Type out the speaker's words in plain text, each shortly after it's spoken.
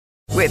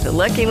With the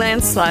Lucky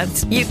Land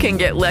Slots, you can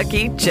get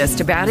lucky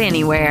just about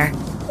anywhere.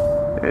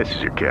 This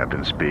is your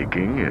captain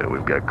speaking.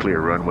 We've got clear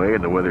runway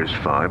and the weather's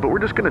fine, but we're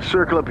just going to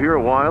circle up here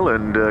a while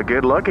and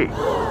get lucky.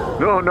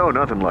 No,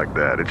 nothing like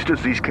that. It's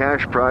just these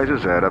cash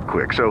prizes add up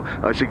quick. So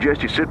I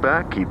suggest you sit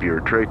back, keep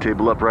your tray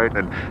table upright,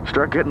 and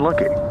start getting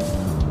lucky.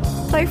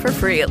 Play for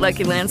free at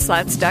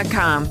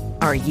LuckyLandSlots.com.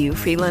 Are you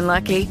feeling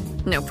lucky?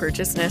 No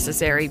purchase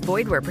necessary.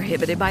 Void where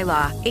prohibited by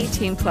law.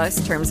 18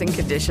 plus terms and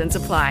conditions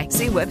apply.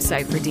 See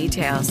website for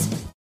details.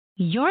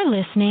 You're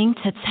listening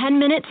to 10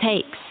 Minute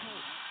Takes.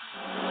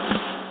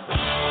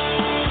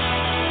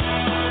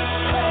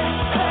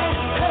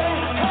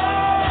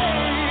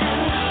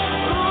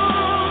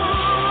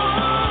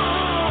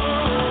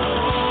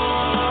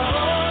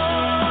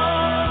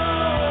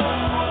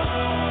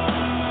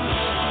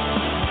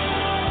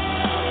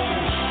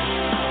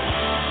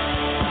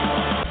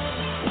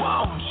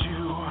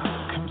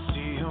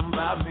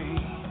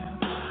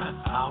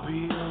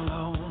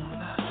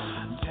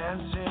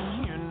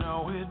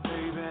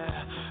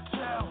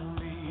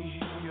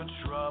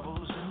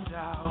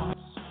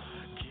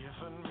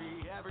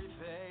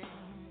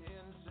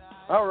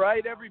 All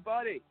right,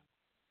 everybody.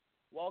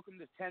 Welcome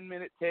to 10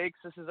 Minute Takes.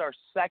 This is our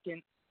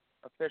second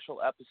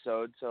official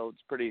episode, so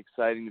it's pretty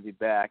exciting to be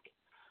back.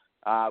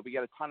 We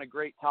got a ton of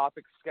great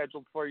topics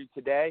scheduled for you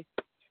today.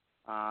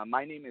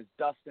 My name is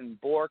Dustin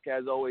Bork.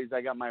 As always,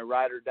 I got my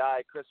ride or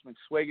die, Chris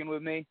McSwiggin,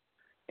 with me,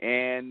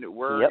 and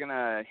we're going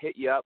to hit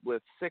you up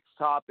with 6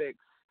 topics.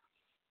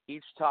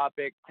 Each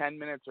topic, 10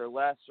 minutes or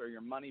less, or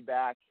your money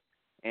back,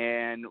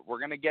 and we're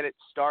going to get it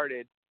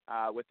started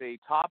with a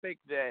topic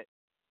that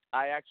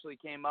I actually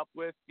came up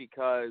with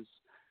because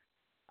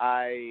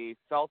I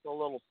felt a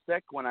little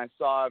sick when I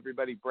saw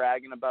everybody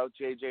bragging about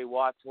J.J.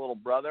 Watt's little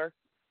brother,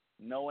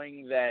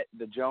 knowing that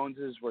the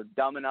Joneses were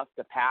dumb enough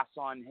to pass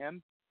on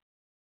him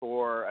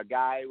for a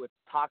guy with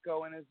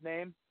taco in his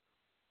name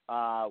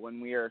when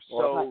we are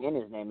so in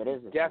his name. It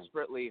is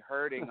desperately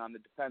hurting on the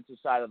defensive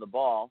side of the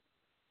ball.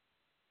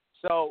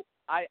 So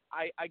I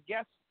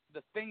guess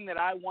the thing that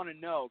I want to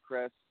know,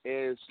 Chris,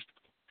 is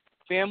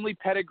family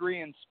pedigree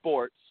in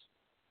sports.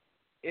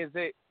 Is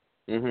it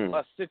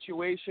a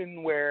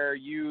situation where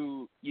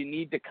you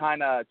need to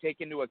kind of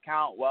take into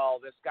account, well,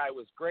 this guy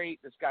was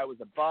great, this guy was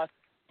a bust,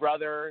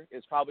 brother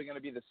is probably going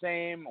to be the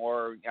same,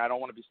 or I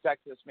don't want to be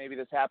sexist, maybe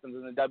this happens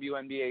in the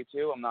WNBA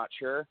too, I'm not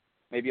sure.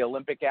 Maybe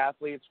Olympic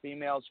athletes,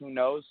 females, who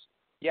knows?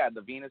 Yeah, the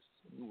Venus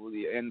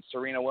and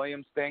Serena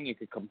Williams thing, you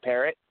could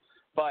compare it.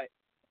 But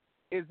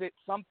is it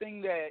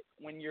something that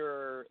when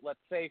you're,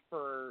 let's say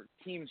for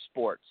team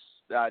sports,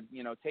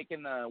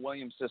 taking the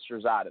Williams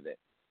sisters out of it,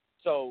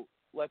 so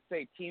let's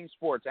say team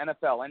sports,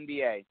 NFL,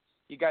 NBA,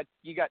 you got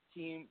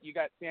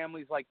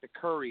families like the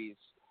Currys,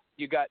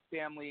 you got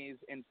families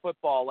in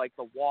football like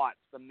the Watts,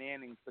 the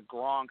Mannings, the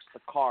Gronks,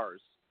 the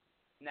Carrs.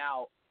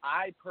 Now,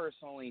 I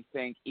personally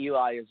think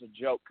Eli is a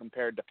joke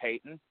compared to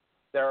Peyton.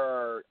 There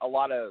are a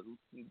lot of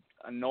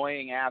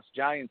annoying-ass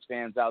Giants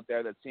fans out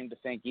there that seem to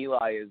think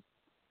Eli is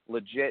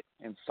legit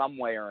in some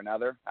way or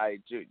another.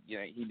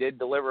 He did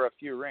deliver a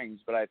few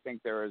rings, but I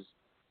think there is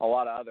a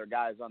lot of other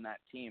guys on that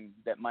team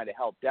that might have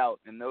helped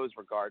out in those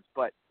regards.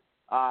 But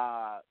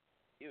the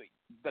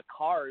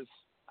Carrs,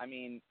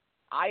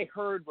 I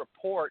heard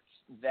reports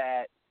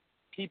that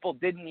people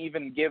didn't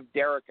even give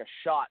Derek a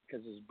shot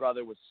because his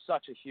brother was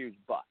such a huge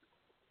bust.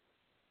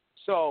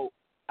 So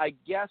I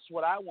guess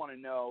what I want to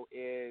know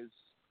is,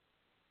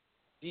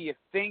 do you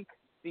think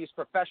these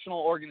professional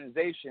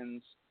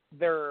organizations,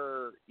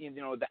 they're,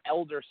 the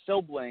elder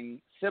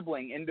sibling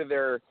into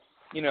their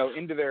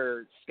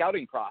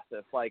scouting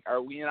process? Like,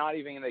 are we not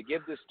even going to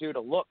give this dude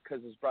a look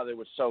because his brother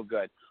was so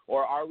good?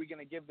 Or are we going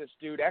to give this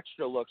dude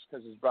extra looks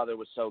because his brother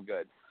was so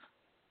good?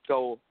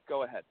 Go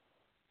ahead.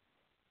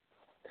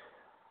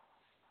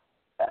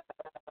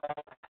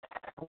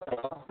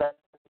 That's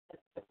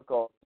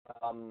difficult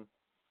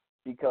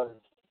because,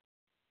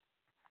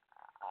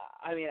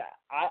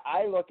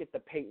 I look at the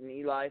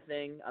Peyton-Eli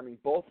thing.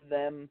 Both of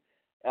them,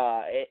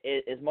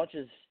 as much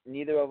as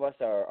neither of us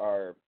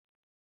are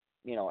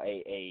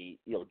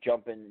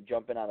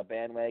jumping on a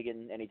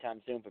bandwagon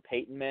anytime soon for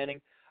Peyton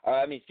Manning.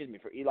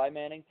 For Eli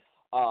Manning.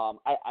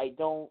 I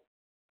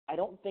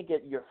don't think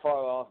you're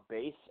far off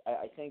base.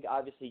 I think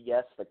obviously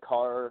yes, the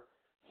Carr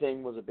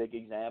thing was a big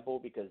example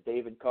because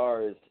David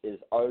Carr is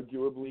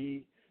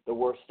arguably the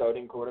worst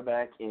starting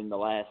quarterback in the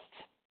last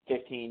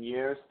 15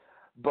 years.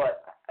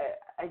 But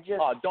I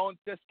just don't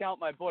discount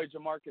my boy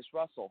Jamarcus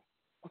Russell.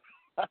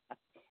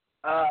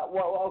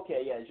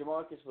 Okay, yeah,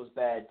 Jamarcus was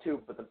bad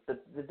too, but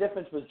the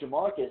difference with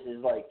Jamarcus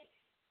is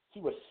he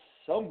was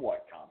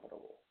somewhat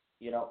comparable.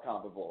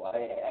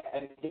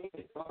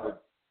 David Carr,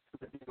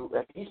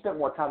 he spent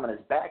more time on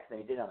his back than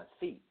he did on his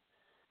feet.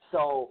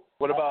 So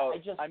what about?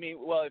 If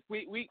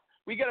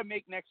we got to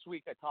make next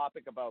week a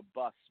topic about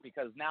busts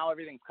because now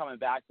everything's coming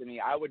back to me.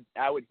 I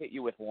would hit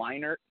you with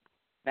Leinart.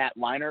 Matt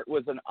Leinart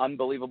was an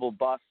unbelievable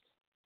bust.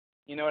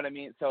 You know what I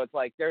mean? So it's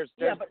like there's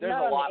a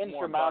lot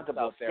more busts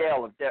out there.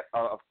 scale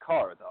of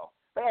Carr though.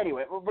 But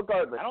anyway,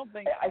 regardless,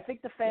 I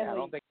think the family. Yeah, I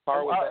don't think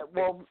Carr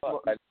was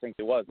I think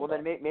it was. Well,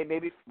 then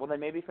maybe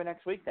for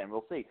next week. Then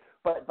we'll see.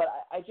 But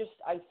I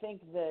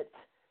think that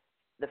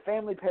the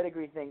family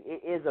pedigree thing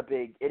is a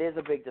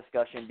big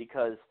discussion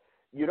because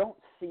you don't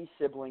see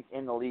siblings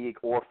in the league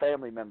or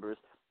family members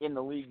in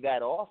the league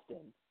that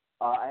often.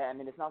 I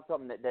mean, it's not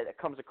something that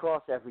comes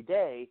across every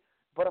day.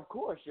 But of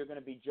course, you're going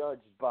to be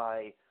judged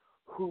by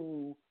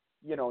who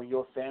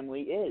your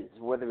family is,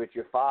 whether it's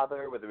your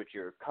father, whether it's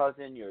your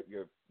cousin,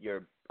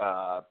 your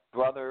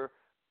brother,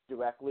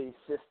 directly,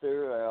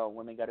 sister.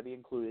 Women got to be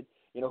included.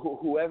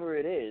 Whoever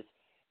it is.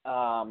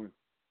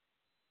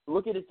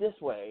 Look at it this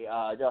way,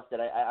 Justin.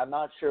 I'm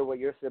not sure what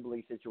your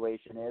sibling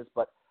situation is,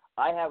 but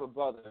I have a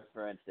brother,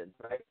 for instance,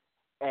 right?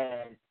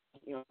 And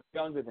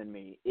younger than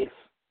me. If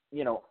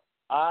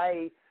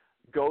I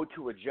go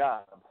to a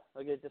job.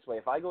 Look at it this way.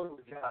 If I go to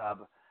a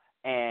job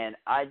and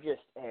I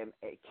just am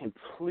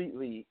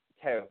completely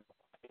terrible,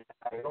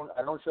 I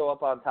don't show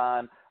up on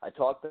time, I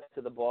talk back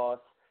to the boss,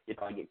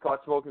 I get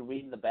caught smoking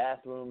weed in the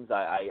bathrooms,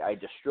 I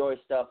destroy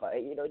stuff,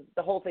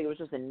 the whole thing, it was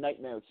just a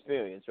nightmare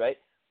experience, right?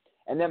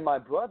 And then my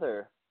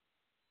brother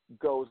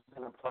goes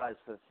and applies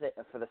for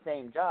the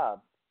same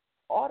job.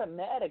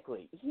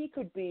 Automatically, he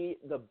could be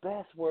the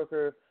best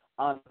worker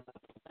on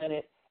the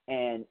planet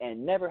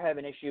and never have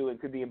an issue and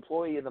could be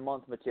employee of the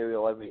month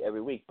material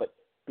every week. But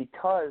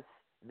because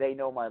they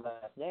know my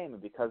last name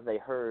and because they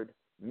heard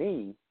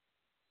me,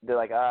 they're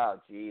like,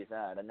 oh, geez,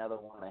 another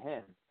one of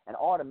him. And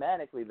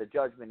automatically the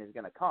judgment is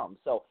going to come.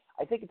 So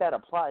I think that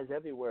applies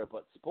everywhere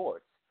but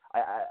sports.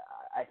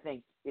 I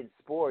think in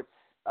sports,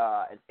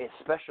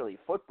 especially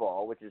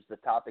football, which is the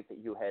topic that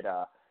you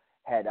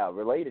had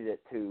related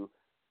it to,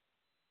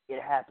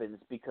 it happens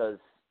because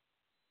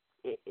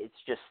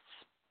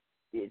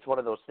it's one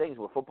of those things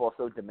where football is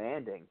so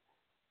demanding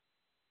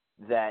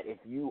that if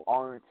you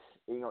aren't,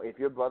 if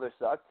your brother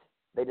sucks,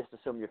 they just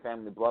assume your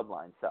family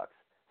bloodline sucks.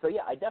 So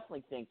yeah, I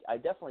definitely think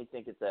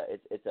it's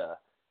a.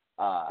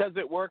 Does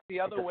it work the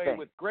other way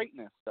with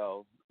greatness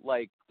though?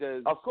 Like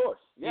does? Of course,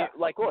 yeah.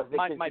 Like of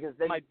course.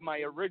 My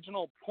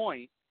original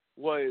point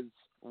was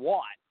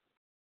Watt.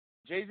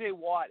 J.J.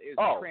 Watt is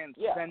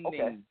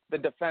transcending the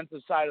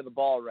defensive side of the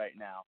ball right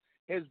now.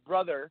 His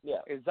brother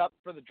is up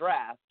for the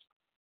draft.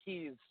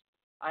 He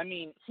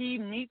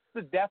meets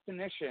the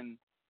definition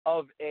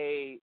of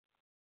a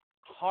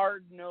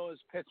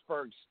hard-nosed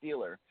Pittsburgh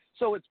Steeler.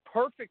 So it's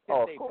perfect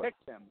that they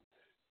picked him.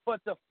 But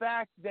the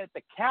fact that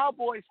the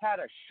Cowboys had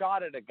a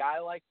shot at a guy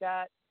like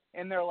that,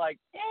 and they're like,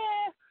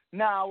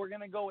 we're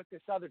going to go with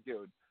this other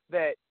dude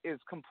that is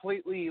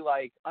completely,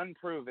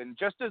 unproven.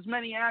 Just as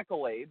many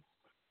accolades.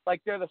 Like,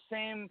 they're the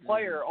same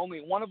player, only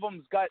one of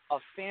them's got a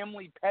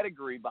family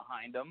pedigree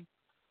behind him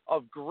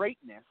of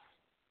greatness,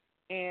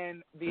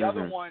 and the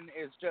other one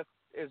is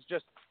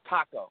just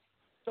Taco.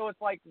 So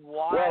it's like,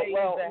 why the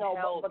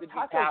hell did we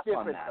pass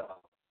on that?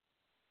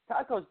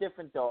 Taco's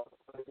different, though.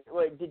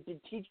 Wait, did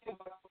TJ go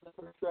in the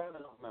first round?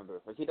 I don't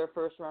remember. Was he their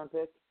first-round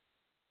pick?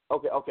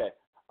 Okay.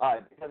 All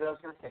right, because I was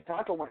going to say,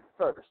 Taco went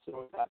first.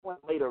 So if that went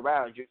later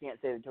rounds, you can't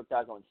say they took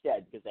Taco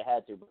instead because they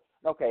had to.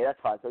 But, okay, that's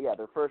fine. So, yeah,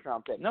 their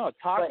first-round pick. No,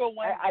 Taco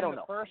went in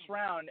the first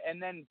round,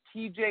 and then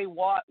T.J.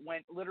 Watt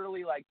went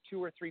literally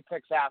 2 or 3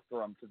 picks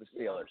after him to the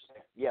Steelers.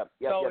 Yep.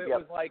 So it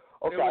was like,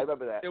 I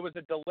remember that. It was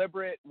a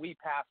deliberate, we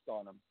passed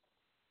on him.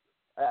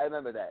 I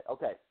remember that.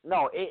 Okay.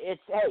 No,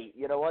 it's hey,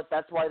 you know what?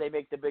 That's why they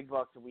make the big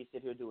bucks and we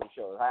sit here doing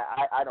shows.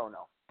 I don't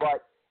know.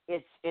 But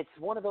it's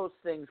one of those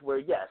things where,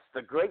 yes,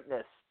 the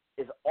greatness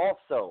is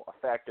also a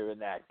factor in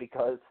that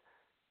because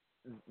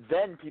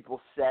then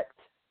people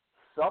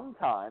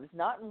sometimes,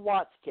 not in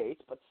Watt's case,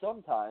 but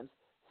sometimes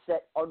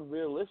set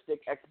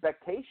unrealistic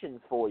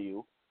expectations for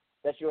you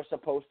that you're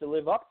supposed to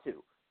live up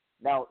to.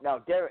 Now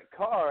Derek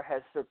Carr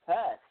has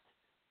surpassed,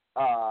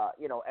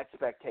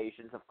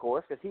 expectations, of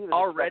course, because he was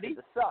already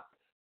expected to suck.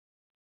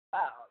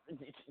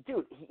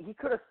 Dude, he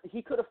could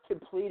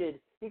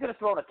have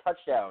thrown a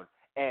touchdown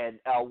and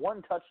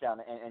one touchdown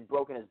and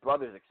broken his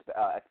brother's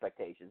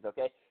expectations.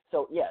 Okay,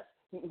 so yes,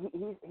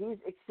 he's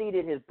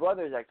exceeded his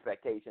brother's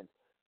expectations.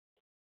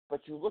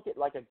 But you look at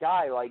a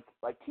guy like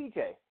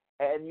TJ,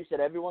 and you said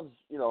everyone's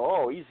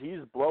he's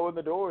blowing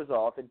the doors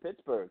off in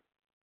Pittsburgh.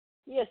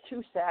 He has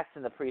 2 sacks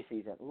in the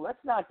preseason.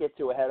 Let's not get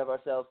too ahead of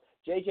ourselves.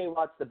 J.J.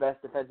 Watt's the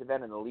best defensive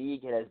end in the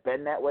league. It has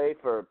been that way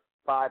for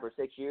 5 or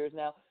 6 years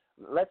now.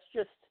 Let's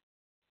just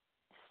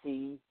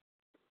see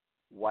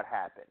what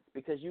happens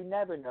because you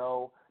never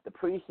know. The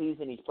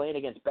preseason, he's playing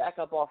against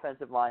backup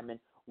offensive linemen.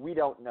 We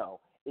don't know.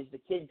 Is the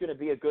kid going to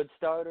be a good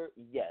starter?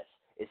 Yes.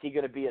 Is he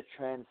going to be a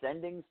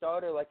transcending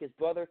starter like his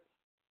brother?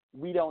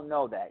 We don't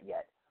know that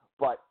yet.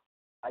 But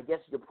I guess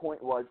your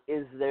point was,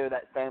 is there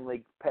that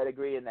family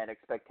pedigree and that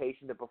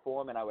expectation to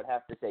perform? And I would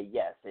have to say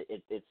yes.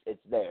 It's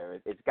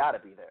there. It's got to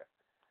be there.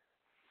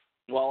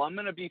 Well, I'm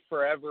going to be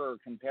forever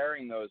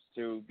comparing those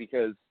two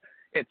because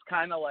it's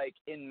kind of like,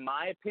 in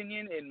my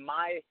opinion, in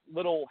my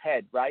little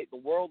head, right, the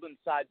world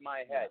inside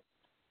my head,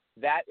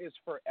 that is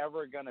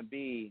forever going to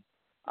be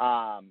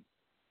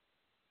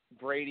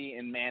Brady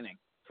and Manning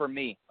for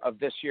me of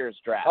this year's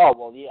draft. Oh,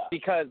 well, yeah.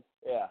 Because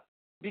Yeah.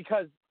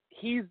 Because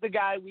he's the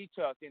guy we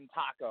took in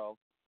Taco,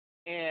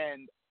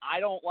 and I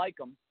don't like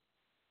him,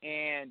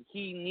 and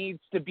he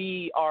needs to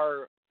be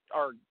our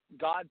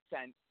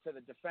godsend to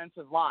the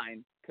defensive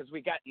line because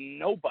we got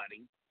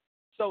nobody.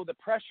 So the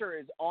pressure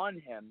is on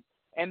him,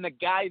 and the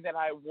guy that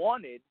I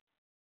wanted,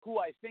 who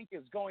I think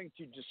is going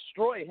to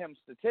destroy him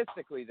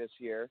statistically this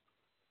year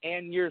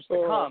and years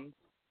to come,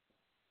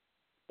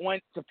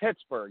 went to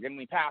Pittsburgh, and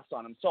we passed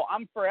on him. So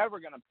I'm forever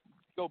going to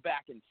go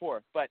back and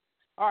forth. But,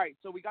 all right,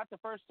 so we got the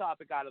first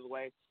topic out of the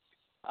way.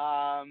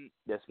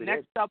 Yes, we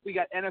next did. up, we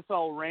got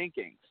NFL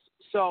rankings.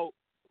 So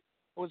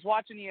I was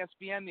watching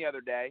ESPN the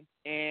other day,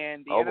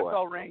 and the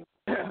NFL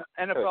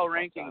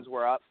rankings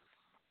were up.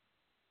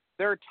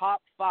 Their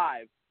top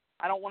 5.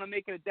 I don't want to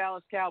make it a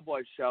Dallas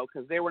Cowboys show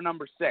because they were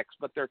number 6,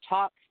 but their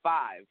top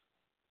 5,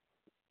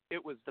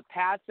 it was the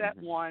Pats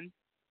at 1,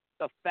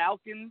 the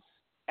Falcons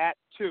at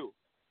 2,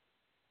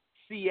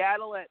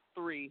 Seattle at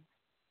 3,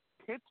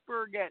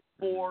 Pittsburgh at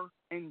 4,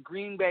 and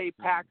Green Bay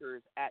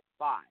Packers at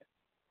 5.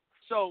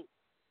 So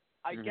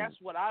I guess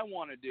what I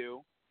want to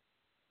do,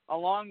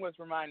 along with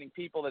reminding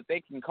people that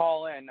they can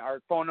call in,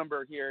 our phone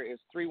number here is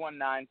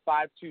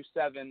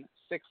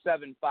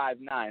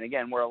 319-527-6759.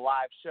 Again, we're a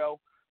live show.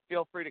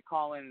 Feel free to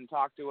call in and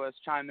talk to us,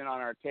 chime in on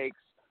our takes,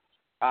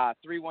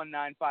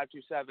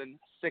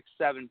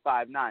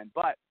 319-527-6759.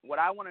 But what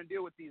I want to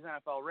do with these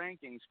NFL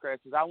rankings, Chris,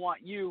 is I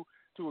want you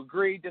to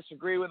agree,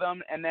 disagree with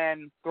them, and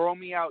then throw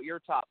me out your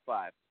top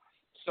 5.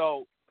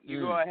 So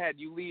you go ahead.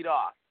 You lead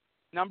off.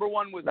 Number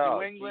 1 was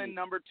New England.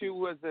 Number 2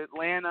 was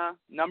Atlanta.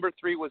 Number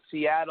 3 was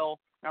Seattle.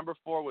 Number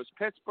 4 was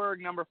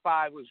Pittsburgh. Number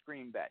 5 was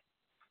Green Bay.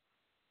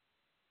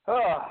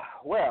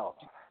 Well,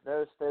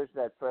 there's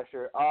that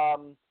pressure.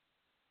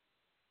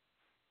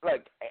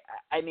 Look,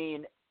 I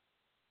mean,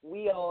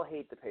 we all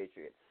hate the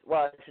Patriots.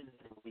 Well, I shouldn't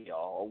say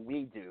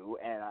we do,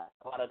 and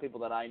a lot of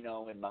people that I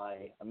know in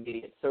my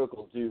immediate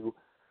circle do.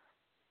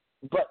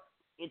 But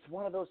it's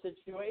one of those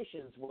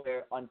situations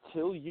where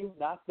until you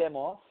knock them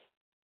off,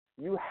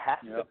 you have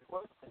to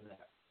put them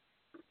there.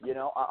 You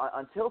know,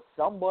 until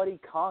somebody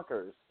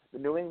conquers the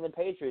New England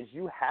Patriots,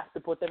 you have to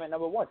put them at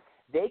number 1.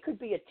 They could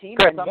be a team.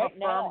 Chris, I'm a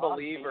firm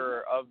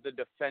believer of the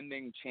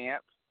defending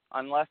champ,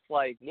 unless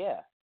they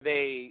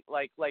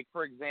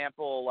for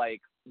example,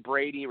 like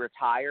Brady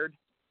retired.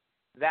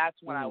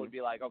 That's when I would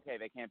be like, okay,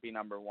 they can't be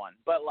number 1.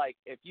 But like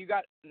if you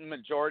got the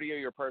majority of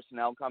your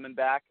personnel coming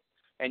back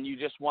and you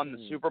just won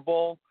the Super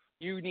Bowl,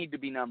 you need to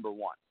be number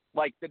 1.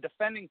 Like, the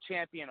defending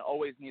champion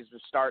always needs to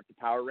start the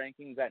power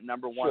rankings at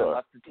number 1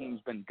 unless the team's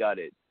been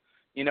gutted.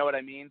 You know what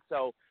I mean?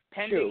 So,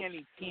 pending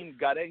any team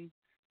gutting,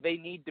 they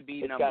need to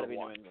be number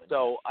 1.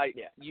 So,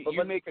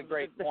 you make a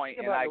great point,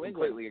 and I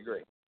completely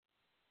agree.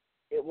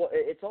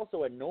 It's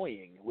also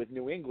annoying with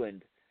New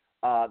England,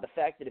 the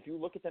fact that if you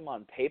look at them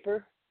on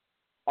paper,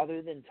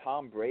 other than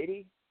Tom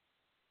Brady,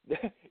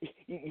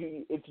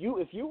 if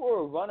you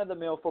were a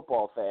run-of-the-mill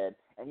football fan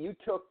and you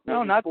took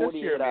not 48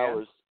 this year,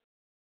 hours... Man.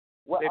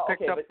 Well, they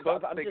picked up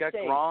Cook, they got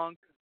Gronk.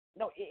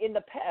 No, in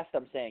the past,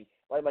 I'm saying,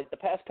 like the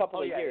past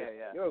couple of years,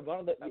 you're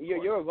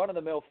a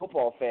run-of-the-mill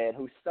football fan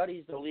who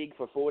studies the league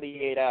for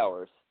 48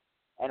 hours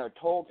and are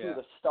told who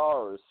the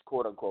stars,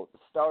 quote unquote, the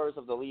stars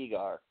of the league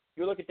are.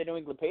 You look at the New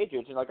England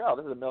Patriots and you're like, oh,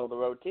 this is a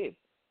middle-of-the-road team,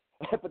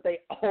 but they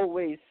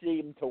always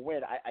seem to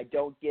win. I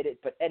don't get it,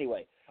 but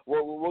anyway,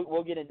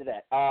 we'll get into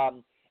that.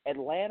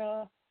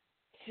 Atlanta,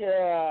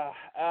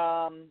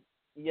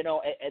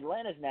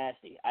 Atlanta's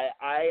nasty.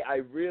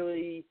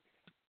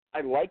 I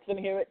like them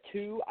here at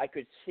 2. I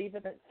could see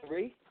them at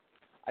 3.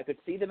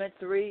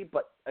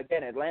 But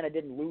again, Atlanta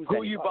didn't lose. Who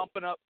are you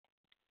bumping up?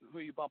 Who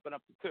are you bumping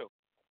up to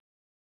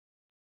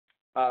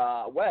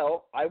 2?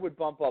 Well, I would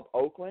bump up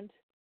Oakland,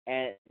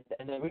 and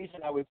the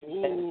reason I would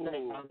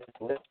on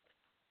this list,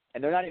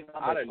 and they're not even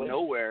on out this of list,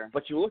 nowhere.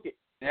 But you look at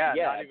not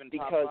even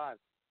top 5.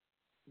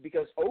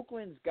 Because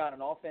Oakland's got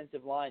an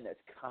offensive line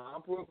that's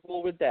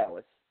comparable with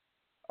Dallas.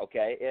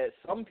 Okay,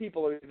 some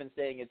people are even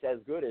saying it's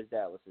as good as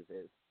Dallas's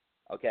is.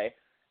 Okay.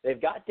 They've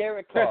got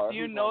Derek Carr. Chris, do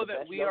you know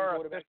that we are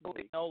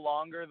officially no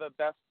longer the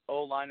best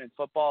O-line in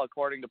football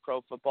according to Pro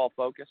Football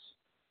Focus?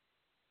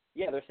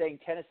 Yeah, they're saying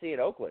Tennessee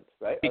and Oakland,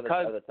 right?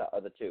 Because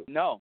are the 2.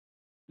 No,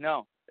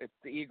 it's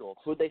the Eagles.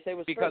 Who'd they say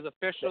was because first?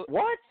 Official.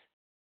 What?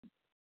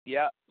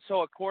 Yeah.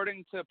 So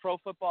according to Pro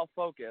Football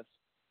Focus,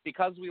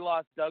 because we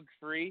lost Doug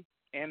Free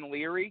and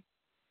Leary,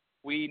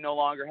 we no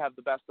longer have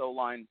the best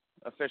O-line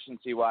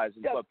efficiency-wise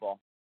in football.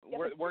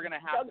 We're going to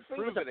have to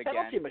prove it again.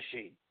 Penalty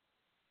machine.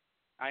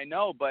 I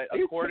know, but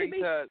according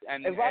to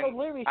and Ronald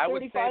Leary's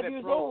 35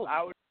 years old.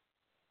 I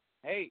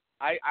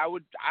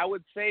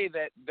would say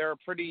that they're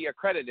pretty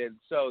accredited.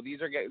 So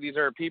these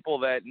are people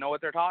that know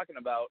what they're talking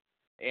about.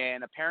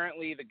 And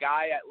apparently, the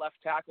guy at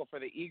left tackle for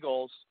the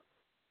Eagles,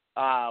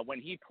 when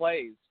he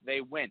plays,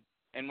 they win,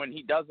 and when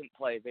he doesn't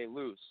play, they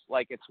lose.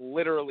 Like, it's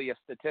literally a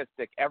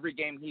statistic. Every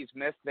game he's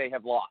missed, they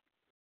have lost,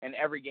 and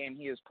every game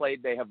he has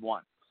played, they have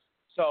won.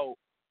 So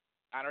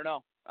I don't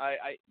know.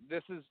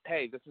 This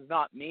is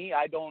not me.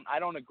 I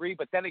don't agree.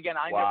 But then again,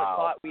 I never Wow.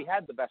 thought we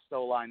had the best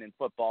O-line in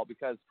football,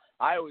 because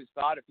I always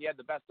thought if you had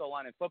the best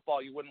O-line in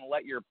football, you wouldn't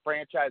let your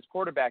franchise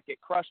quarterback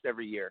get crushed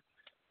every year.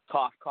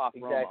 Cough, cough,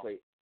 Exactly. Romo.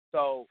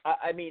 So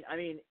I mean,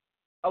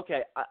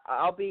 okay.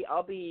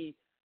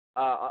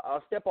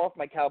 I'll step off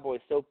my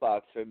Cowboys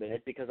soapbox for a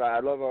minute, because I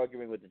love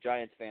arguing with the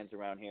Giants fans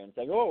around here and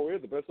saying, "Oh, we're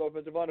the best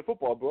offensive line in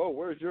football, bro.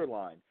 Where's your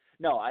line?"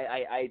 No,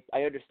 I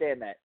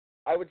understand that.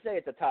 I would say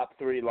it's a top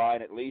 3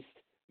 line at least.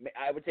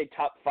 I would say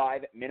top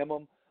 5 at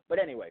minimum. But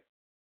anyway,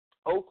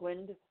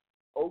 Oakland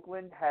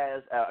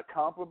has a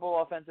comparable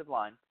offensive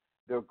line.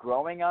 They're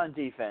growing on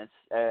defense.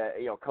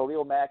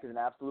 Khalil Mack is an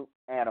absolute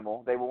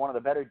animal. They were one of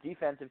the better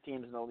defensive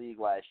teams in the league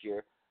last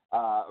year.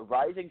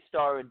 Rising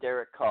star in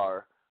Derek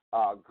Carr.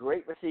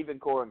 Great receiving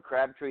core in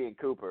Crabtree and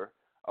Cooper.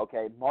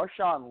 Okay,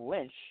 Marshawn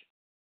Lynch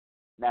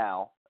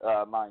now,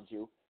 mind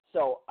you.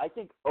 So I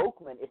think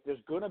Oakland, if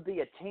there's going to be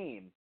a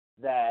team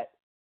that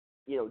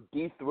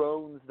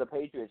dethrones the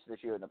Patriots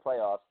this year in the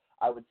playoffs,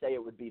 I would say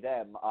it would be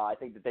them. I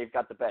think that they've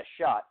got the best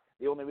shot.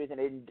 The only reason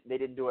they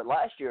didn't do it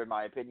last year, in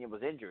my opinion,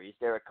 was injuries.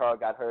 Derek Carr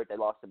got hurt. They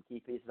lost some key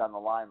pieces on the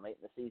line late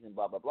in the season,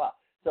 blah, blah, blah.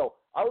 So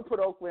I would put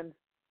Oakland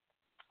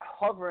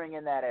hovering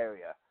in that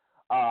area.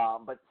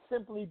 But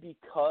simply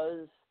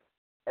because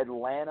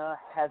Atlanta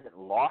hasn't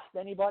lost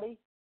anybody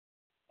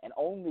and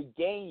only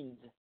gained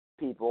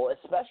people,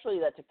 especially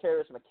that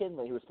Takarius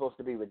McKinley, who was supposed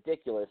to be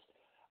ridiculous,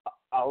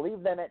 I'll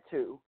leave them at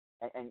 2.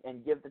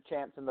 And give the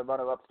champs and the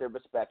runner-ups their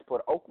respect.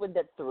 Put Oakland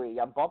at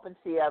 3. I'm bumping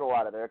Seattle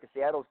out of there because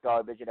Seattle's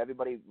garbage, and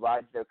everybody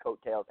rides their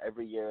coattails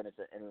every year, and it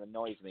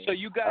annoys me. So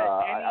you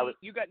got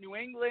you got New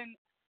England.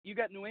 You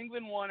got New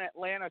England 1,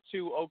 Atlanta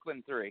 2,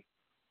 Oakland 3.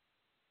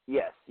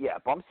 Yes, yeah.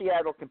 Bump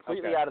Seattle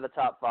completely out of the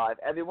top 5.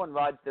 Everyone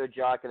rides their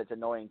jock, and it's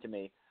annoying to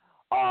me.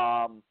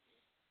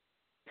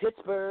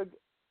 Pittsburgh,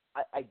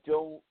 I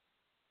don't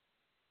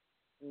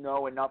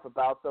know enough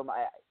about them.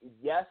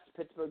 Yes,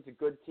 Pittsburgh's a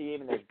good team,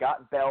 and they've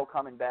got Bell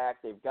coming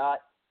back. They've got,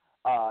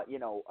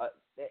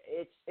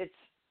 it's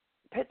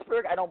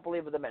Pittsburgh. I don't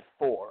believe in them at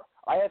 4.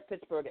 I have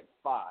Pittsburgh at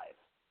 5.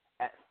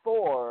 At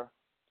 4,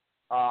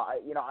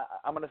 I'm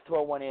going to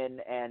throw one in,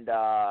 and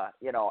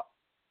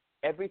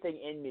everything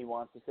in me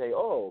wants to say,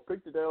 "Oh,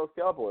 pick the Dallas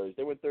Cowboys.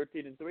 They went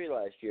 13-3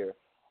 last year."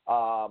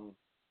 For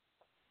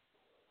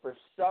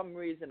some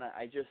reason,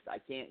 I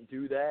can't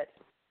do that.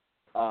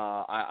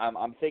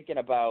 I'm thinking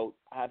about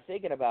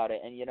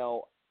it,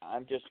 and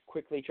I'm just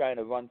quickly trying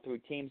to run through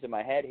teams in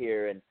my head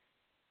here, and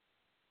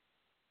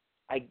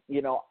I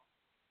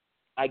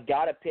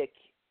gotta pick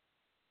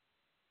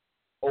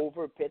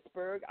over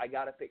Pittsburgh. I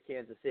gotta pick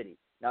Kansas City.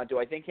 Now, do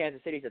I think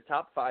Kansas City's a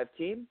top 5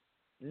 team?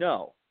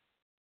 No,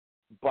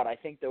 but I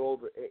think they're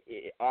over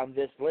on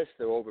this list.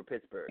 They're over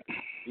Pittsburgh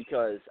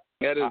because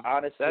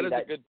honestly, that is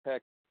a good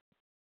pick.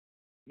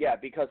 Yeah,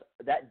 because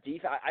that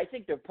defense, I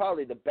think they're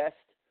probably the best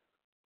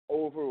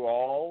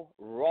overall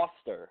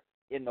roster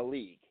in the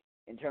league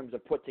in terms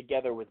of put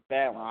together with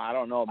balance. I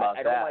don't know about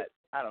that.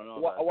 I don't know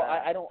about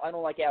that. I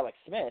don't like Alex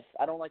Smith.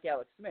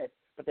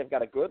 But they've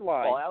got a good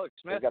line. Well, Alex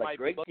Smith got might a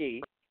great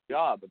be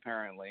job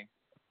apparently.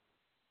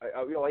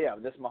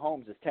 This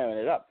Mahomes is tearing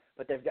it up.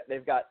 But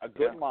they've got a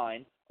good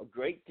line, a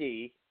great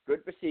D,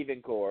 good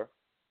receiving core.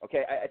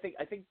 Okay, I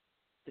think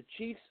the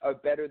Chiefs are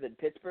better than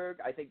Pittsburgh.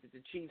 I think that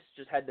the Chiefs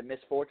just had the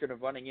misfortune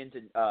of running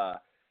into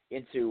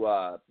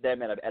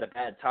them at a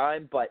bad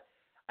time, but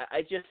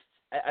I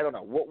don't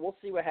know. We'll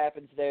see what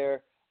happens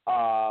there.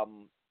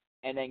 And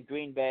then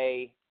Green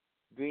Bay,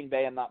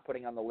 I'm not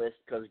putting on the list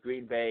because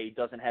Green Bay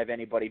doesn't have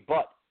anybody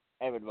but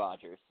Aaron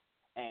Rodgers,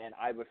 and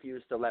I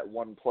refuse to let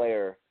one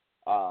player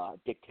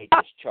dictate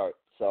this chart.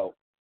 So,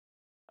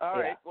 all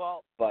right,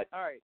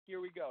 here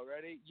we go.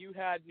 Ready? You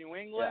had New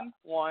England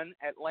 1,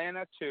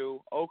 Atlanta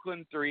 2,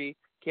 Oakland 3,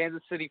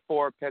 Kansas City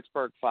 4,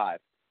 Pittsburgh 5.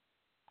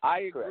 I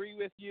agree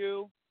with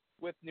you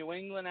with New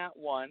England at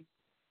 1.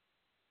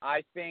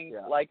 I think,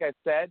 like I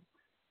said,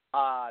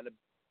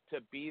 to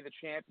be the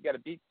champ, you got to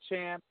beat the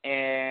champ,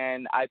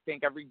 and I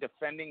think every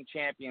defending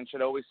champion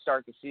should always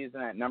start the season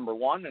at number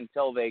 1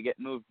 until they get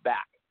moved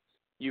back.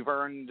 You've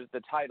earned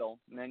the title,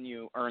 and then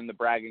you earn the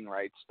bragging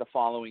rights the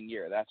following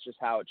year. That's just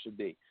how it should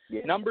be.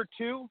 Yeah. Number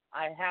 2,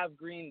 I have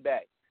Green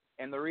Bay.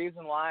 And the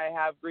reason why I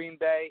have Green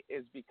Bay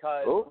is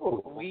because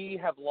we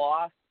have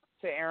lost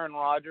to Aaron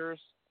Rodgers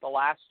the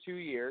last 2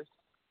 years.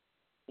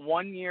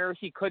 1 year,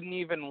 he couldn't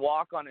even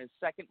walk on his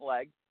second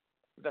leg.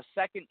 The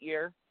second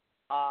year,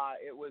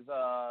 it was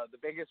the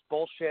biggest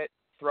bullshit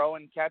throw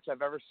and catch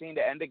I've ever seen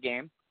to end a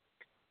game.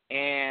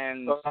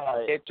 And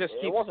it just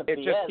keeps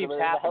happening. It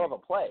was a hell of a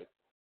play.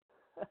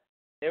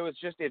 It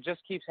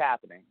just keeps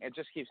happening. It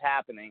just keeps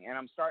happening. And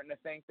I'm starting to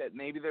think that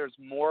maybe there's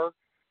more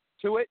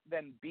to it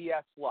than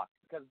BS luck,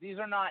 because these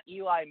are not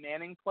Eli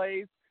Manning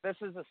plays. This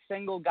is a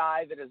single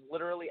guy that is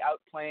literally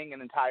outplaying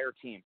an entire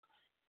team,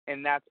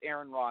 and that's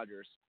Aaron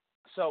Rodgers.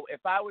 So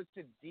if I was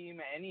to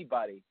deem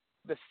anybody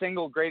the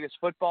single greatest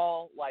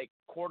football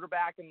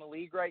quarterback in the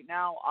league right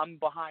now, I'm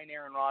behind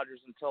Aaron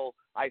Rodgers until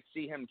I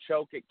see him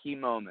choke at key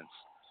moments,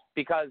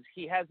 because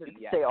he hasn't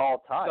yet. Say all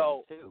time,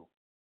 so, too.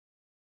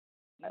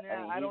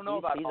 I don't know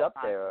about he's all up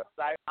time. there.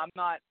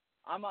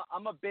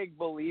 I'm a big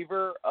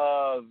believer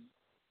of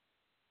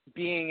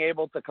being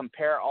able to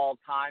compare all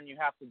time. You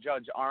have to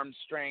judge arm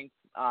strength,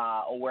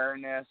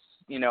 awareness,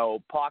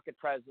 pocket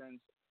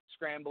presence,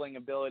 scrambling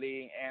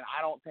ability, and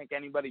I don't think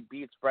anybody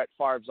beats Brett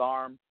Favre's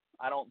arm.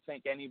 I don't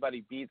think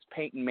anybody beats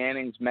Peyton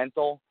Manning's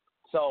mental.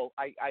 So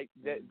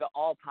the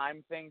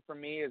all-time thing for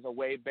me is a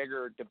way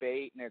bigger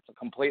debate, and it's a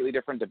completely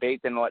different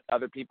debate than what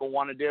other people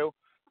want to do.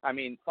 I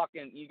mean,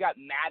 you got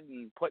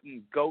Madden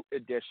putting GOAT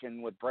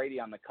edition with Brady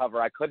on the cover.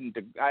 I'm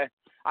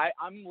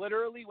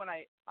literally,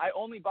 I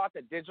only bought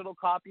the digital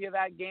copy of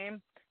that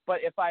game, but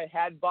if I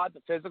had bought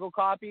the physical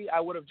copy, I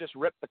would have just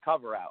ripped the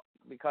cover out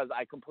because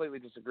I completely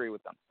disagree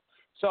with them.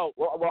 So,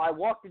 well, I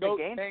walked into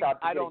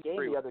GameStop to get a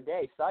game the other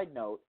day. Side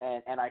note,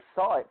 and I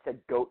saw it said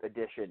GOAT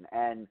edition,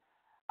 and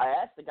I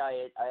asked the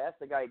guy at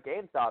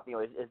GameStop,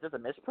 is this a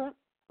misprint?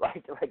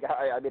 I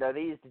mean, are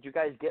these? Did you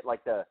guys get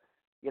like the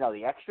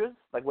extras?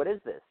 Like, what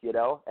is this?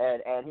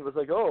 And he was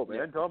like, oh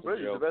man, Tom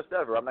Brady's the best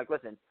ever. I was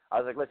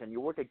like, listen, you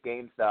work at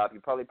GameStop,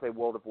 you probably play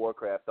World of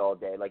Warcraft all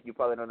day, like you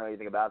probably don't know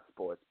anything about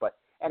sports. But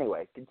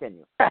anyway,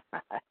 continue. All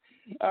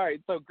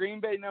right, so Green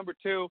Bay number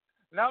 2,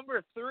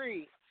 number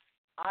 3,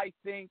 I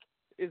think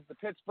is the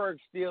Pittsburgh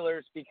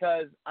Steelers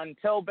because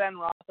until Ben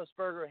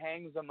Roethlisberger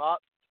hangs them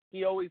up,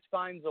 he always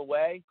finds a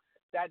way.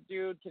 That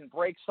dude can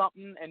break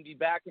something and be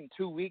back in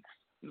 2 weeks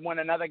when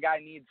another guy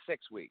needs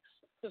 6 weeks.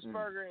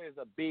 Roethlisberger is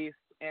a beast.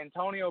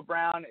 Antonio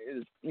Brown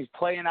he's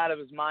playing out of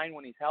his mind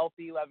when he's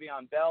healthy.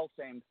 Le'Veon Bell,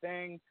 same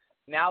thing.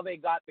 Now they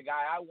got the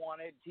guy I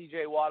wanted,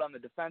 T.J. Watt on the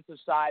defensive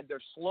side. They're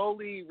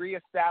slowly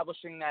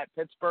reestablishing that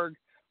Pittsburgh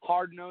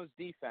hard-nosed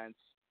defense.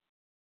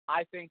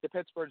 I think the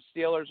Pittsburgh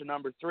Steelers are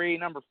number 3.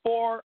 Number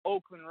 4,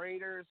 Oakland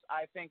Raiders.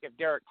 I think if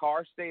Derek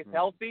Carr stays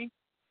healthy,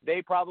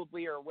 they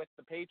probably are with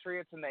the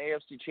Patriots in the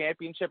AFC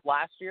Championship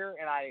last year,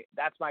 and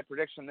that's my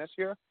prediction this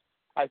year.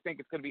 I think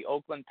it's going to be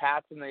Oakland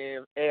Pats in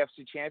the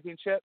AFC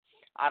Championship.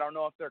 I don't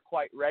know if they're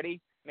quite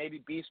ready.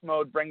 Maybe beast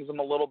mode brings them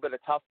a little bit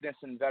of toughness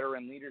and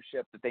veteran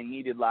leadership that they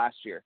needed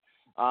last year.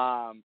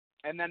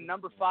 And then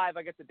number 5,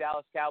 I get the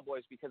Dallas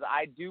Cowboys because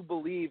I do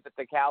believe that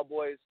the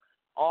Cowboys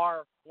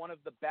are one of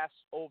the best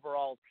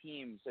overall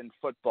teams in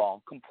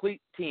football,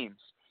 complete teams,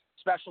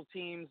 special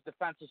teams,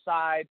 defensive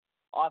side,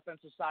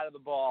 offensive side of the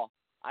ball.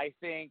 I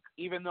think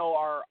even though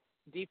our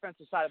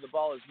defensive side of the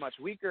ball is much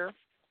weaker,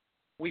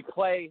 we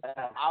play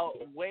out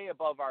way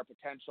above our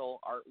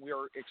potential.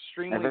 We're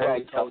extremely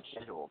well coached.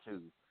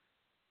 Too.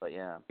 But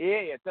yeah,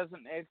 it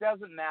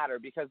doesn't matter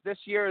because this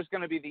year is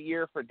going to be the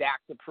year for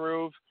Dak to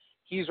prove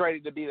he's ready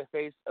to be the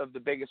face of the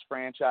biggest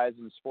franchise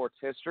in sports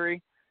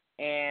history,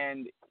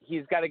 and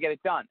he's got to get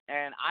it done.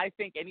 And I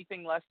think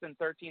anything less than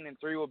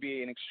 13-3 will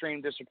be an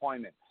extreme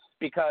disappointment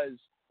because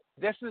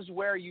this is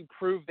where you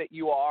prove that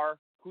you are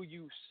who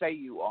you say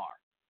you are.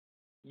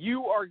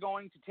 You are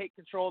going to take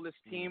control of this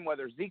team,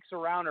 whether Zeke's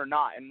around or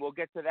not, and we'll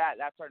get to that.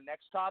 That's our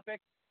next topic.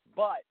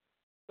 But,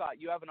 Scott,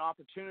 you have an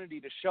opportunity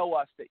to show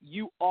us that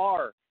you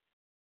are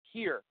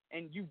here,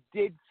 and you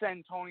did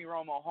send Tony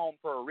Romo home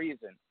for a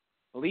reason.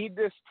 Lead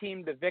this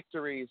team to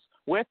victories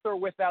with or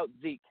without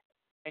Zeke,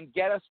 and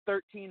get us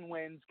 13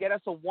 wins, get us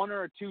a 1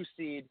 or a 2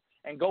 seed,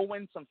 and go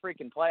win some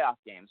freaking playoff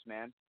games,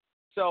 man.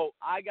 So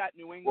I got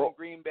New England,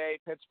 Green Bay,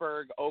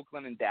 Pittsburgh,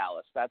 Oakland, and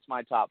Dallas. That's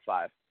my top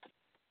 5.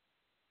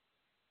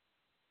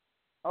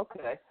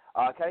 Okay.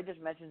 Can I just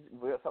mention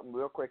something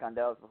real quick on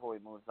Dallas before we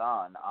move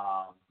on?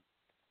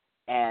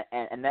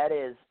 And that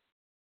is,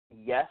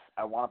 yes,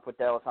 I want to put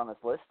Dallas on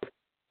this list.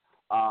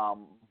 I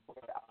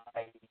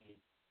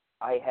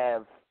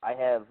have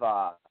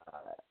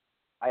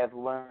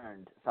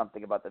learned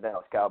something about the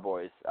Dallas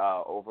Cowboys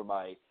over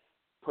my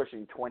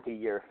pushing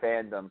 20-year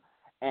fandom,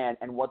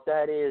 and what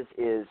that is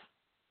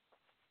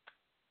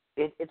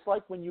it's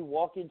like when you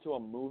walk into a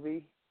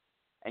movie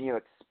and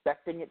you're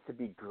expecting it to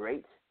be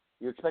great.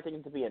 You're expecting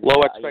it to be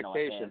low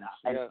expectations.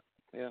 Yeah.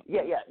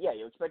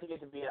 You're expecting it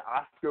to be an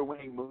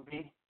Oscar-winning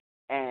movie,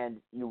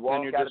 and you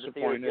walk out of the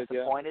theater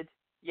disappointed.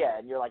 Yeah,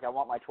 and you're like, I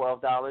want my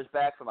 $12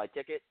 back for my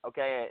ticket.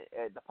 Okay,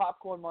 the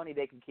popcorn money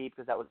they can keep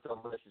because that was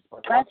delicious,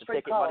 but I want the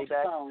ticket money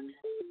back.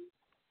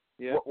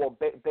 Yeah. Well,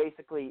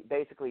 basically,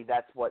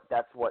 that's what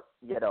that's what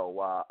I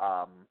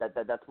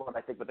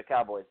think with the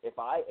Cowboys. If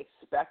I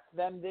expect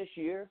them this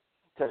year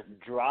to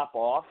drop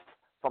off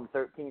from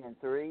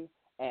 13-3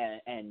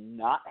 and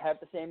not have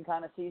the same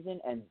kind of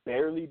season and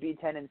barely be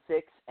 10-6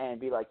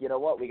 and be like, you know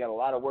what, we got a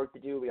lot of work to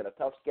do, we got a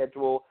tough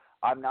schedule,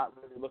 I'm not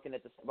really looking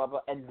at this, blah, blah,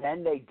 and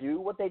then they do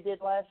what they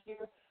did last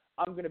year,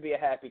 I'm going to be a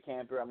happy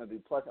camper. I'm going to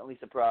be pleasantly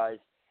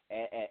surprised,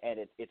 and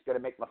it's going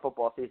to make my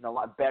football season a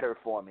lot better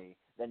for me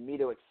than me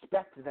to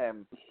expect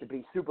them to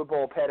be Super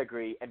Bowl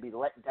pedigree and be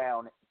let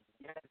down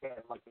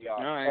like they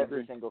are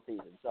every single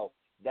season. So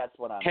that's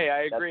what I'm. Hey,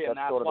 I agree, and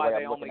that's why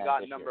they only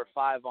got number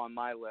 5 on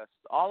my list.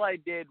 All I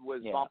did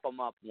was bump them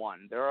up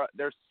 1. They're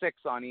 6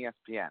 on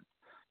ESPN.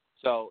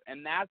 So,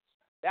 and that's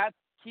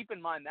keep in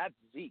mind that's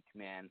Zeke,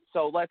 man.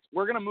 So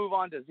we're gonna move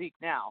on to Zeke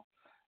now.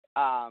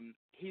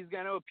 He's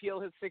going to appeal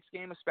his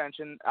 6-game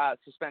suspension.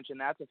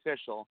 That's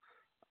official.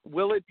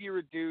 will it be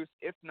reduced?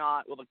 If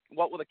not,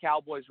 what will the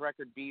Cowboys'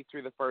 record be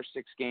through the first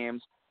 6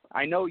 games?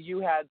 I know you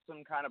had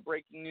some kind of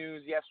breaking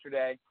news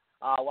yesterday.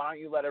 Why don't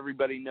you let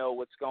everybody know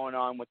what's going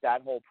on with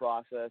that whole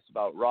process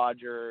about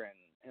Roger and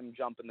him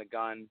jumping the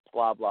gun,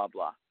 blah, blah,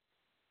 blah.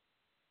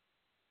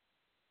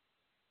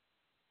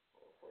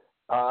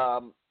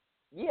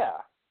 Yeah.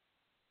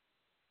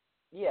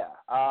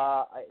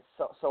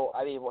 So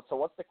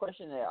what's the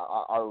question?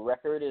 Our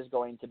record is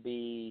going to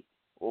be,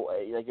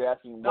 like you're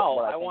asking. No,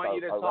 what I want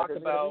you to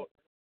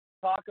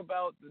talk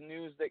about the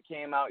news that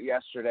came out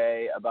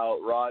yesterday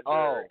about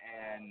Roger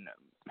and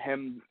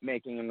him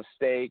making a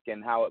mistake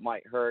and how it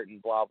might hurt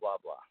and blah, blah,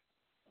 blah.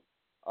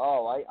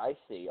 Oh, I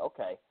see.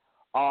 Okay.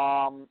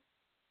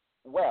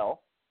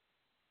 Well,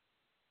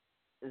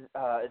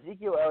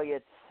 Ezekiel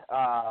Elliott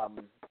has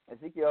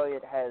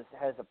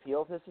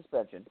appealed his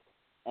suspension,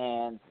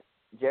 and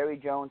Jerry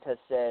Jones has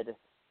said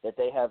that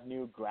they have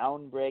new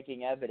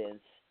groundbreaking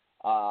evidence.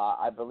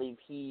 I believe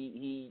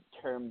he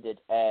termed it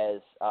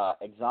as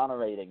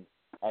exonerating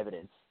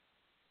evidence,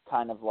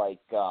 kind of like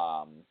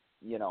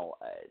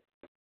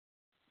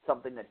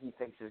something that he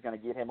thinks is going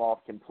to get him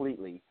off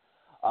completely,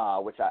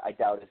 which I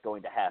doubt is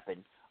going to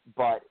happen.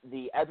 But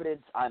the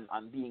evidence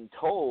I'm being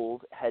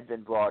told had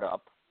been brought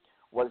up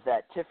was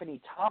that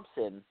Tiffany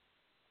Thompson,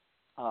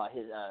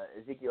 his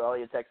Ezekiel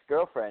Elliott's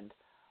ex-girlfriend,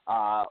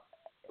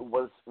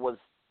 was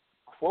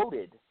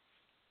quoted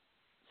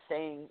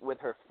saying with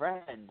her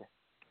friend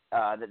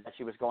that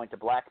she was going to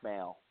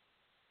blackmail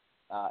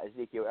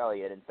Ezekiel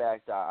Elliott. In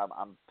fact,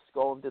 I'm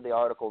scrolling through the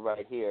article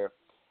right here,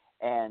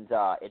 and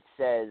it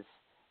says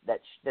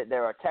that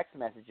there are text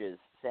messages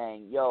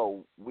saying,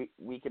 "Yo,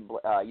 we can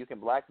you can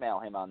blackmail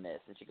him on this,"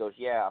 and she goes,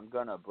 "Yeah, I'm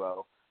gonna,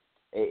 bro."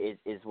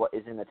 Is what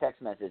is in the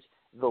text message.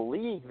 The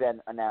league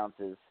then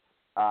announces,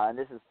 and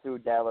this is through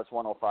Dallas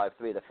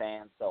 105.3, the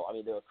Fan. So I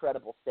mean, they're a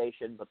credible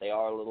station, but they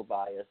are a little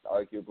biased,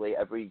 arguably.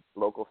 Every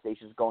local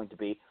station is going to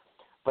be,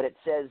 but it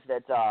says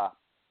that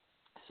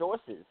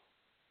sources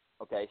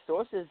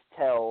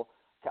tell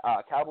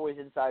Cowboys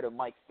insider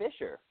Mike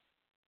Fisher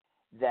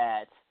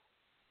that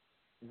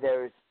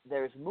there's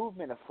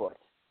movement afoot.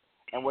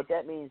 And what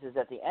that means is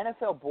that the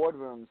NFL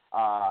boardrooms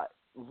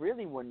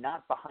really were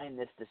not behind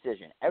this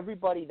decision.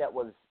 Everybody that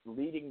was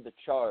leading the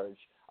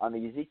charge on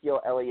the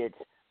Ezekiel Elliott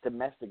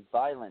domestic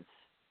violence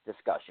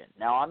discussion.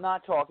 Now, I'm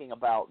not talking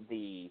about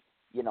the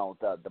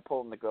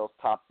pulling the girl's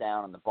top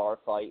down and the bar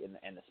fight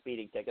and the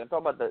speeding ticket. I'm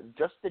talking about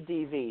just the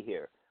DV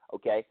here,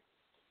 okay?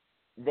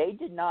 They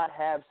did not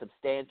have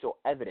substantial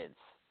evidence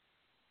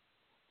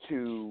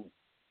to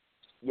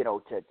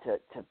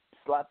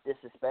slap this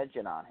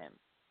suspension on him,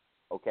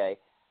 okay?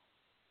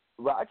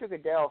 Roger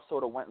Goodell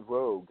sort of went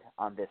rogue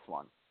on this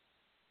one,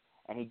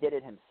 and he did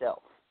it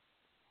himself.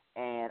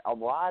 And a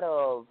lot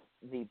of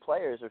the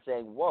players are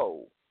saying,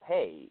 whoa,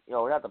 hey,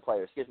 not the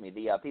players, excuse me,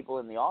 the people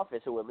in the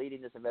office who are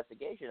leading this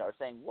investigation are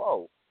saying,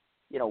 whoa,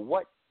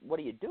 what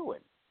are you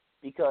doing?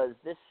 Because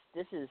this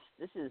is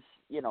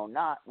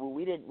not,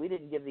 we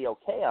didn't give the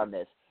okay on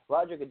this.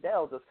 Roger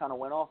Goodell just kind of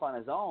went off on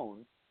his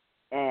own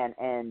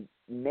and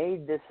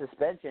made this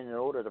suspension in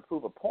order to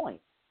prove a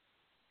point.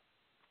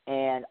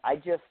 And I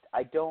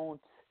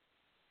don't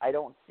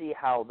see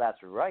how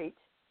that's right.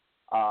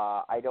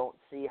 I don't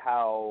see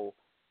how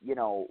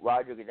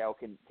Roger Goodell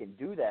can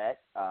do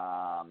that.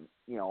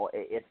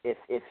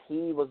 If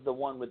he was the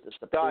one with the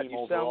supreme overall power. God,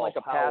 you sound like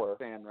a Pats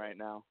fan right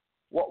now.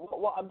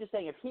 Well, I'm just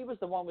saying, if he was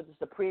the one with the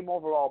supreme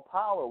overall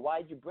power,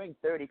 why'd you bring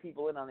 30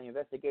 people in on the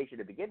investigation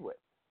to begin with?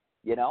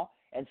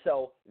 And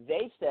so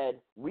they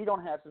said, we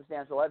don't have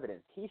substantial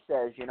evidence. He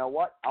says, you know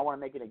what? I want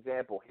to make an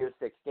example. Here's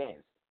 6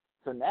 games.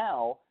 So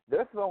now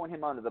they're throwing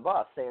him under the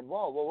bus, saying,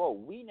 whoa,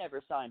 we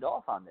never signed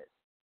off on this.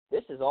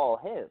 This is all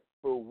him.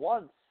 For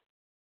once,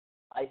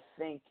 I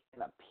think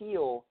an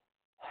appeal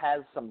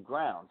has some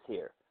grounds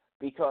here,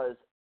 because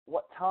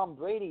what Tom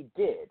Brady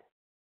did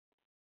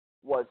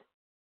was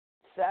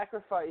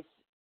sacrifice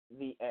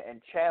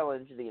and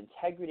challenge the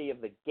integrity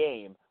of the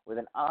game with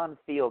an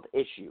on-field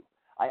issue.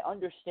 I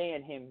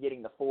understand him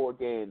getting the 4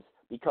 games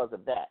because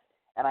of that.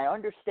 And I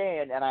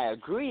understand and I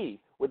agree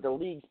with the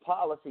league's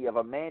policy of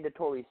a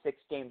mandatory 6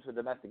 games for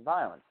domestic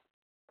violence.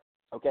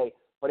 Okay?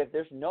 But if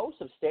there's no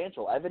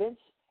substantial evidence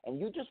and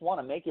you just want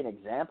to make an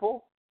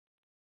example,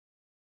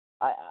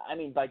 I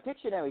mean, by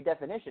dictionary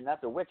definition,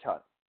 that's a witch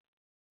hunt.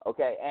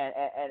 Okay?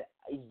 And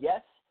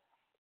yes,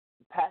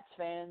 Pats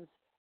fans,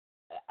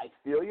 I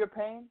feel your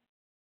pain.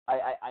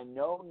 I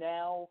know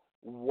now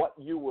what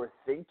you were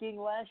thinking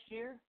last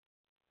year,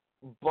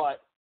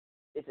 but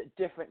it's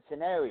a different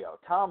scenario.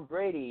 Tom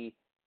Brady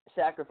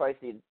sacrificed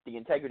the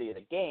integrity of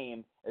the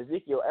game.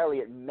 Ezekiel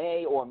Elliott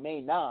may or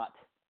may not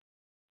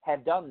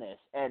have done this.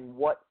 And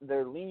what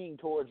they're leaning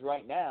towards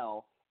right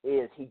now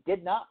is he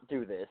did not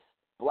do this,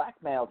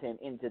 blackmailed him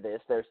into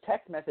this. There's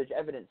text message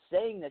evidence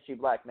saying that she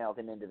blackmailed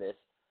him into this,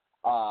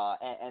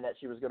 and that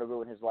she was going to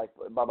ruin his life,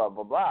 blah, blah,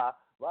 blah, blah.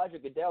 Roger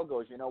Goodell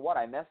goes, you know what,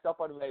 I messed up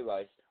on Ray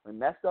Rice. We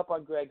messed up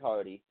on Greg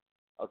Hardy.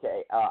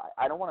 Okay,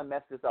 I don't want to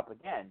mess this up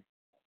again.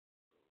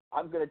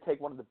 I'm going to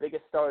take one of the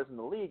biggest stars in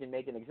the league and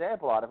make an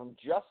example out of him,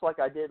 just like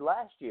I did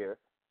last year.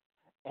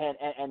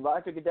 And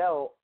Roger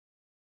Goodell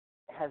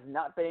has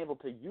not been able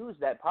to use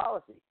that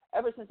policy.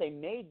 Ever since they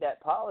made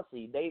that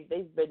policy,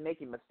 they've been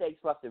making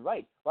mistakes left and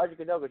right. Roger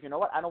Goodell goes, you know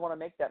what? I don't want to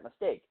make that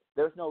mistake.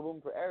 There's no room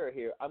for error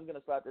here. I'm going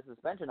to slap the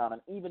suspension on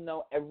him, even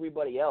though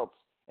everybody else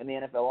in the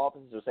NFL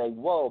offices are saying,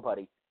 whoa,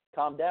 buddy,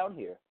 calm down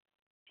here.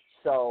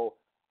 So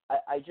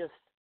I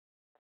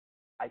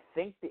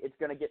think that it's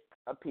going to get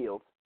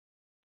appealed.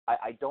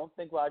 I don't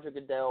think Roger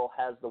Goodell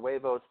has the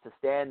huevos to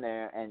stand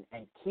there and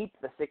keep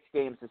the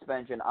 6-game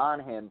suspension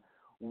on him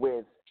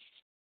with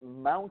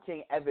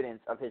mounting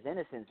evidence of his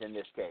innocence in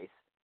this case.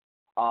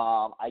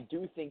 I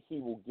do think he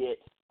will get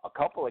a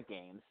couple of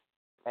games,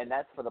 and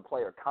that's for the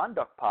player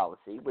conduct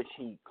policy, which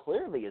he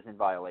clearly is in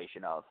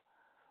violation of.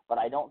 But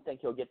I don't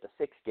think he'll get the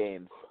 6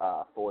 games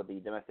for the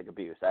domestic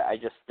abuse.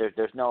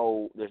 There's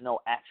no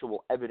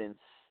actual evidence,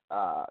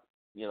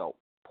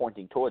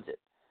 pointing towards it.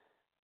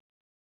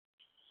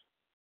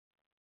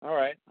 All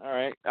right.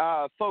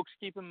 Folks,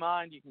 keep in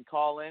mind you can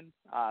call in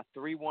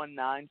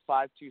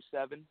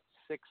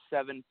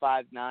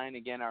 319-527-6759.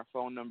 Again, our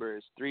phone number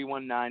is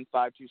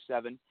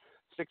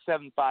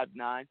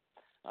 319-527-6759.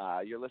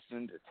 You're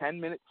listening to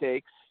 10-Minute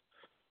Takes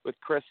with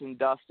Chris and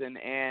Dustin.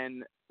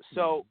 And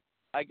so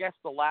I guess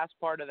the last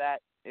part of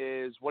that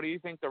is, what do you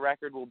think the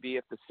record will be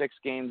if the 6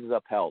 games is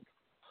upheld?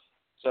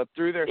 So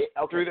through their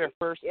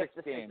first 6 games.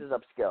 If the 6 is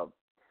upscaled.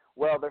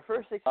 Well, their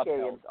first 6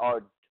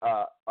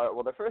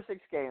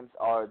 games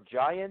are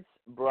Giants,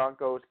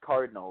 Broncos,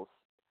 Cardinals,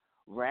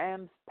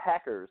 Rams,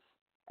 Packers,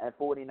 and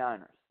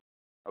 49ers.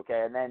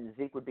 Okay, and then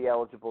Zeke would be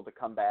eligible to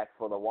come back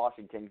for the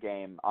Washington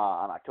game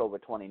on October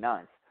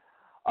 29th.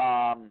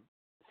 San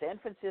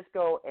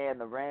Francisco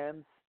and the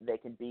Rams, they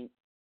can beat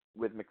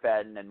with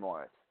McFadden and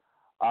Morris.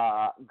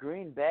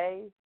 Green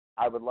Bay,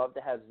 I would love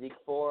to have Zeke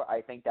for.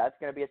 I think that's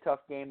going to be a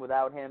tough game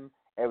without him.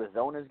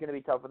 Arizona's going to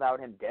be tough without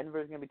him.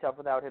 Denver's going to be tough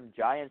without him.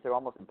 Giants are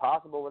almost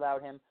impossible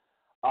without him.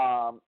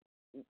 I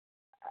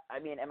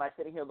mean, am I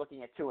sitting here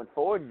looking at 2 and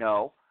 4?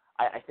 No.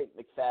 I think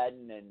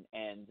McFadden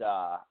and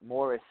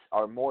Morris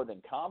are more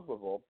than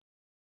comparable.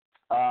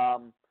 I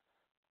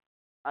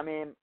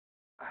mean,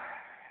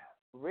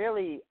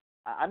 really,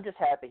 I'm just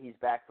happy he's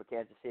back for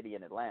Kansas City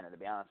and Atlanta, to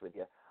be honest with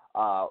you,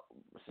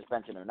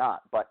 suspension or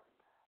not. But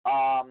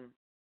I'm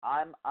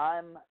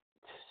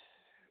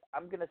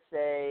gonna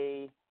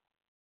say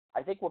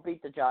I think we'll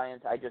beat the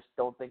Giants. I just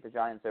don't think the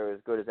Giants are as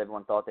good as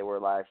everyone thought they were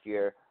last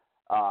year.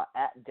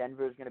 At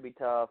Denver is going to be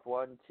tough.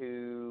 1,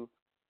 2,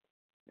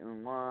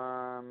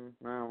 1.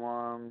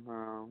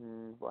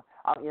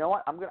 You know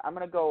what? I'm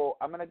gonna go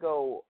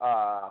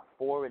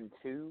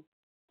 4-2,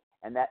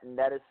 and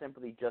that is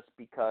simply just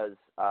because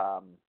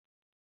I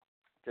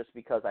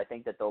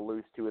think that they'll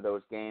lose 2 of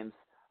those games,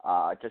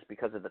 just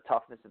because of the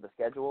toughness of the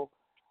schedule.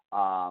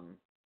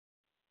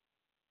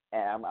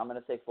 And I'm going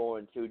to say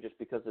 4-2 just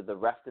because of the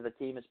rest of the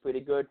team is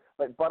pretty good.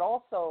 But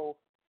also,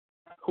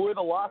 who are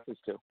the losses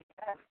to?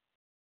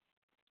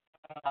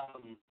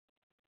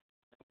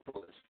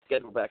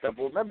 Schedule back up.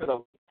 Well, remember,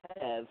 though,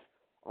 we have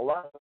a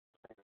lot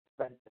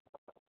of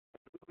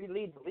we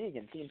lead the league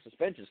in team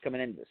suspensions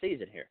coming into the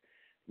season here.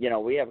 You know,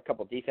 we have a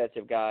couple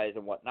defensive guys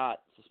and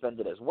whatnot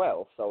suspended as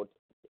well, so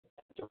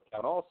to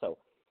count also.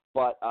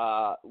 But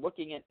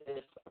looking at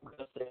this, I'm going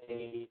to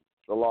say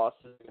the loss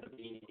is going to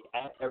be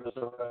at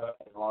Arizona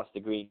and loss to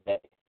Green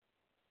Bay.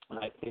 And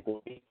I think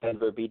we'll beat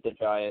Denver, beat the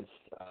Giants,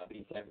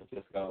 beat San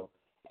Francisco,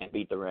 and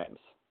beat the Rams.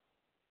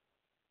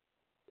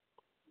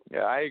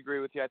 Yeah, I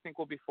agree with you. I think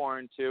we'll be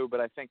 4-2, but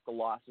I think the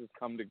losses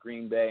come to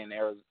Green Bay and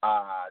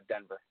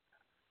Denver.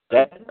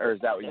 Or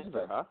is that what you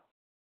said? Huh?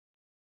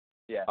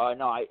 Yeah.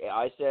 No,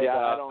 I said.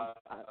 Yeah,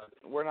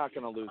 we're not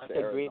going to lose to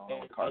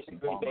Arizona. Carson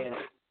Palmer.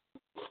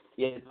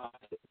 Yeah, no,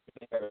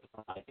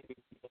 I think we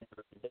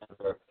beat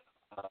Denver.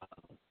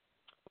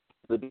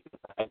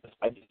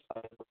 I just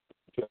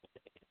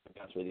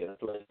with you.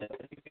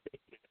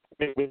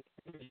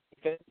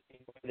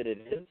 That it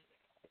is.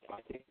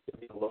 I think it's going to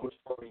be a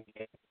low-scoring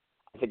game.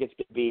 I think it's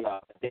going to be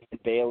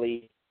David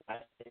Bailey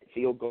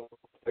field goal,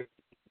 13,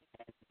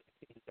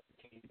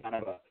 kind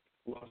of a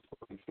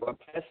low-scoring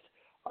slugfest.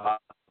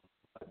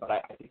 But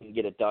I think we can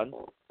get it done.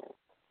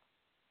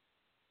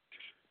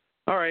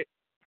 All right.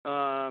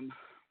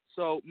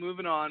 So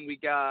moving on, we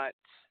got,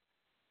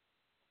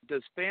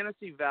 does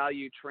fantasy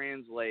value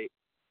translate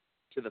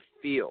to the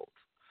field?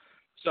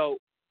 So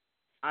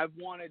I've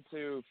wanted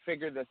to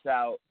figure this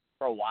out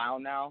for a while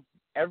now.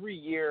 Every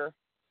year,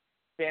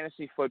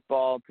 fantasy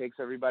football takes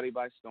everybody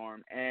by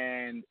storm,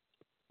 and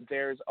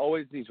there's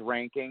always these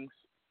rankings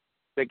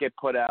that get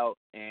put out,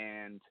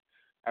 and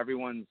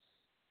everyone's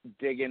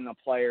digging a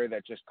player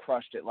that just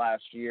crushed it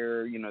last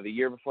year. You know, the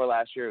year before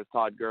last year it was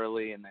Todd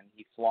Gurley, and then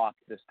he flopped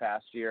this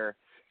past year,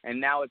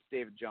 and now it's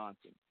David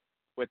Johnson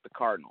with the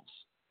Cardinals.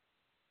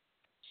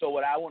 So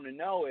what I want to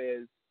know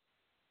is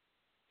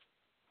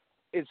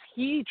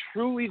he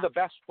truly the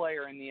best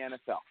player in the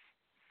NFL?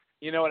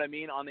 You know what I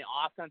mean? On the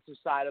offensive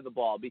side of the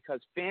ball, because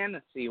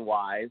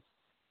fantasy-wise,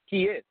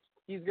 he is.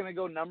 He's going to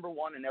go number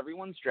 1 in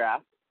everyone's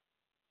draft.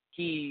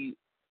 he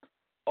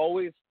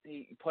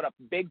put up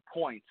big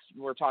points.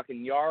 We're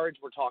talking yards,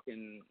 we're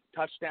talking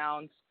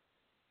touchdowns.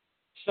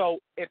 So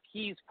if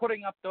he's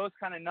putting up those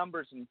kind of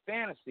numbers in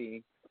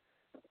fantasy,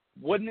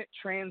 wouldn't it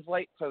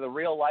translate to the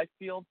real life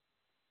field?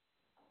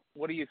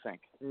 What do you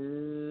think?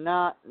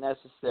 Not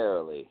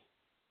necessarily.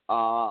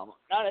 Not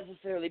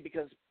necessarily,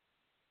 because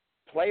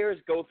players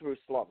go through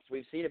slumps.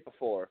 We've seen it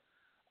before.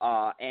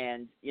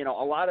 And, a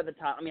lot of the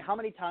time, how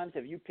many times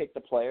have you picked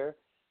a player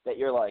that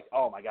you're like,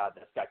 oh, my God,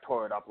 this guy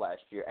tore it up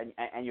last year,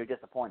 and you're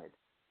disappointed?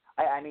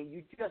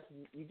 You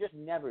just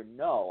never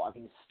know.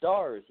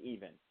 Stars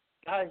even,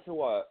 guys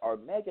who are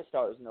mega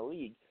stars in the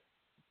league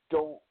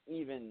don't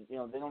even, they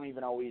don't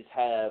even always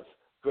have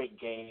great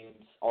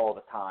games all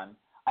the time.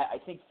 I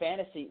think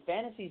fantasy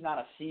is not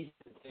a season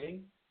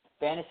thing.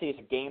 Fantasy is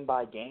a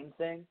game-by-game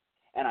thing.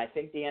 And I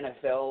think the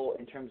NFL,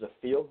 in terms of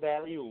field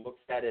value,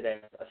 looks at it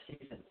as a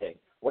season thing.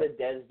 What did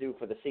Dez do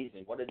for the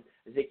season? What did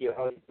Ezekiel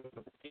do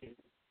for the season?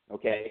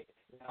 Okay?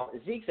 Now,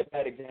 Zeke's a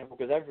bad example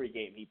because every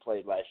game he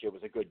played last year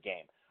was a good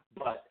game.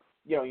 But,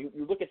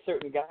 you look at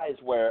certain guys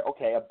where,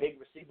 okay, a big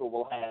receiver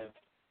will have,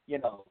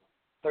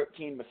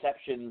 13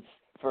 receptions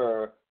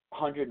for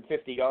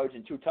 150 yards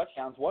and 2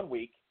 touchdowns one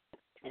week,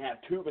 and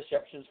have 2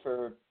 receptions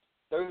for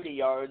 30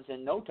 yards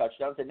and no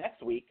touchdowns the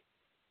next week.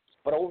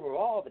 But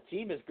overall, the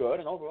team is good,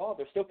 and overall,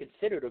 they're still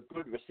considered a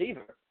good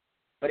receiver.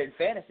 But in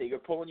fantasy, you're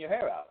pulling your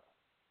hair out.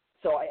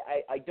 So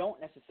I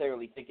don't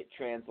necessarily think it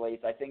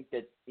translates. I think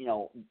that,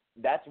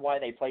 that's why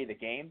they play the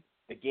game.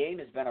 The game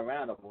has been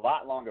around a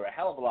lot longer, a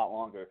hell of a lot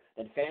longer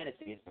than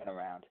fantasy has been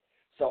around.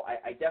 So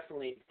I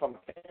definitely, from a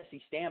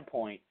fantasy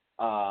standpoint,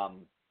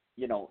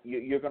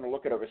 you're going to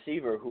look at a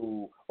receiver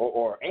who,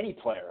 or any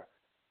player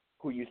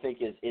who you think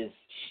is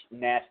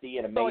nasty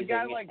and amazing, so a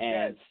guy like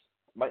and Dez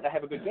might not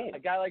have a good game. A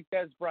guy like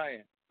Dez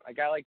Bryant,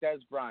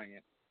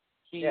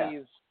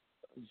 he's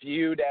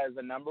viewed as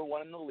a number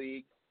one in the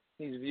league.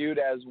 He's viewed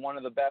as one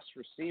of the best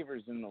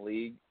receivers in the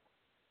league,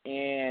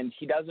 and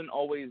he doesn't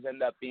always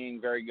end up being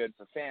very good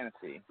for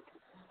fantasy.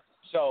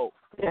 So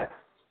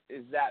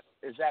is that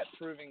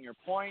proving your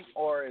point,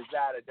 or is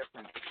that a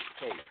different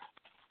case?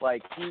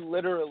 Like, he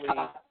literally,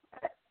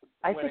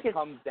 when it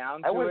comes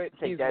down to it,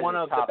 he's one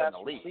of the best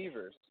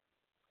receivers.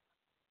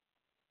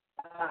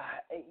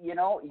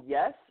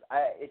 Yes,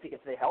 if he can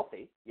stay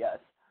healthy, yes.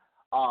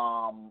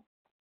 But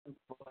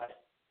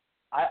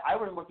I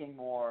was looking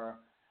more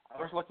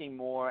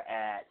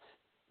at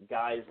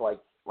guys like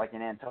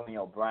an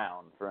Antonio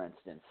Brown, for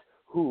instance,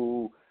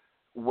 who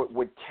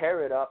would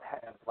tear it up,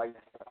 have like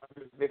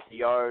 150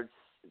 yards,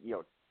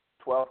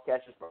 12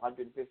 catches for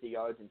 150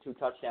 yards and 2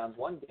 touchdowns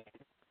one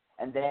game,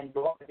 and then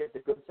go up against a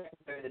good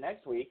secondary the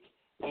next week.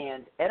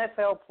 And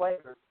NFL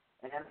players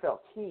and NFL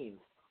teams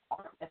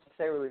aren't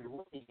necessarily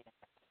looking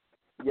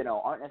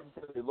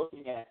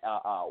at,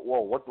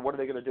 what are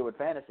they going to do with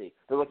fantasy?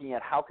 They're looking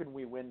at, how can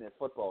we win this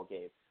football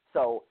game?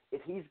 So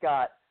if he's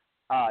got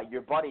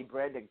your buddy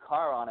Brandon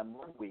Carr on him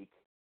one week,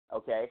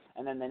 okay,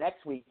 and then the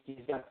next week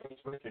he's going to face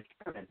Richard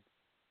Sherman,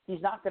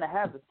 he's not going to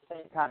have the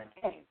same kind of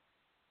game.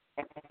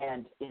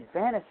 And in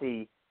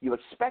fantasy, you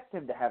expect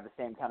him to have the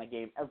same kind of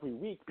game every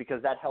week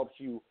because that helps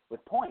you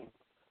with points.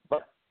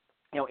 But,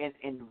 in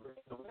the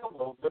real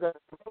world, they're going to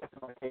throw it to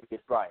Martavis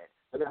Bryant.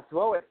 They're going to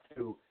throw it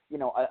to,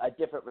 a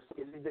different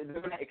receiver. They're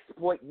going to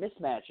exploit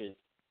mismatches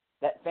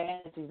that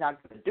fantasy's not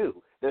going to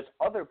do. There's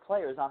other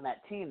players on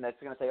that team that's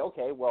going to say,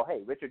 okay, well,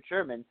 hey, Richard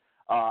Sherman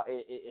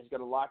is going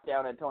to lock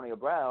down Antonio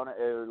Brown,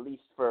 at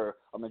least for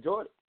a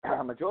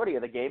majority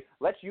of the game.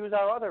 Let's use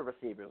our other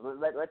receivers.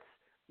 Let's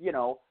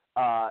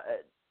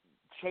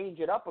change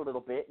it up a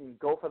little bit and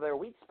go for their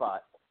weak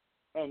spot.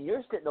 And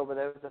you're sitting over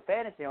there as a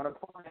fantasy owner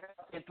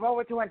and throw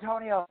it to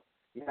Antonio,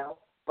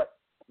 But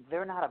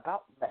they're not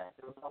about that.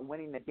 They're about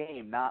winning the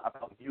game, not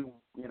about you,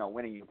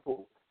 winning your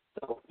pool.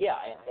 So, yeah,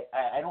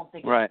 I don't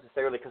think it's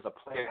necessarily because a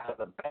player has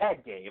a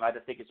bad game. I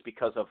just think it's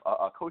because of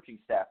a coaching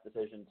staff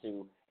decision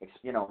to,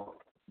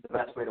 the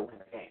best way to win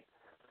the game.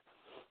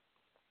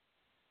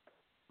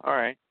 All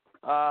right.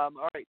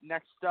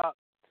 Next up,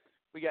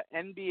 we got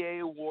NBA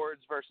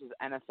awards versus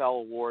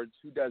NFL awards.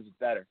 Who does it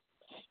better?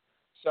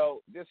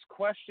 So this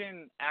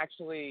question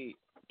actually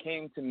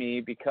came to me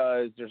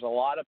because there's a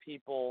lot of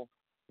people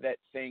that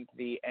think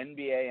the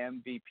NBA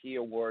MVP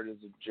award is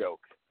a joke.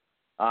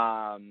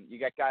 You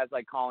got guys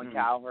like Colin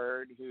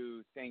Cowherd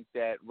who think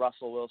that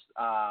Russell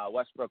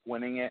Westbrook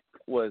winning it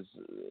was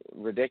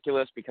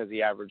ridiculous because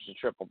he averaged a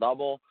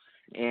triple-double.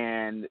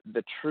 And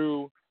the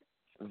true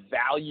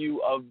value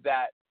of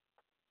that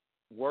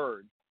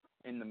word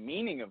and the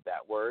meaning of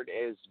that word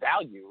is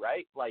value,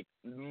 right? Like,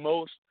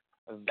 most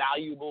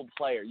valuable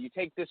player. You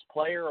take this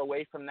player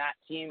away from that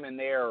team and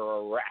they're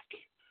a wreck.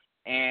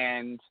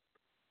 And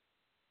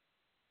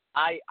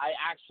I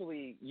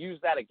actually use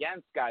that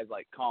against guys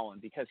like Colin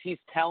because he's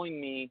telling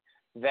me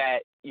that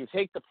you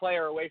take the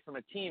player away from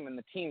a team and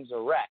the team's a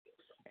wreck.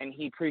 And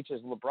he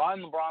preaches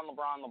LeBron.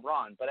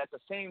 But at the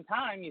same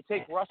time, you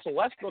take Russell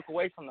Westbrook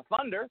away from the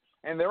Thunder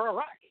and they're a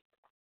wreck.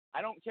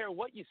 I don't care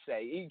what you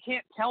say. You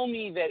can't tell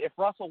me that if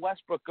Russell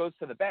Westbrook goes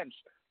to the bench,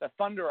 the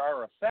Thunder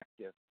are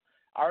effective.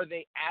 Are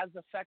they as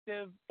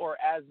effective or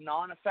as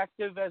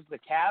non-effective as the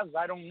Cavs?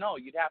 I don't know.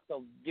 You'd have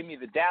to give me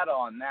the data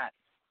on that.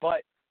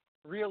 But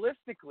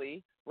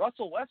realistically,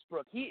 Russell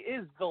Westbrook, he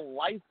is the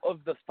life of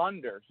the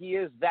Thunder. He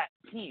is that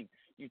team.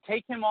 You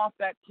take him off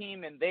that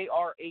team, and they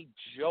are a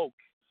joke.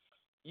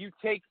 You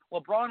take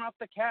LeBron off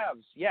the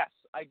Cavs. Yes,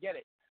 I get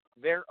it.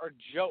 They're a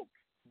joke.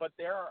 But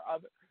there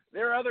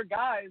are other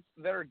guys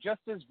that are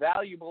just as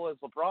valuable as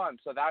LeBron.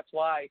 So that's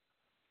why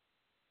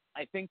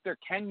I think there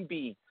can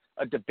be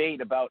a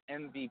debate about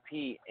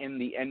MVP in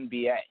the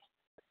NBA,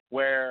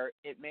 where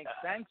it makes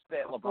sense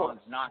that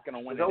LeBron's not going to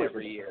win it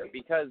every year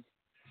because,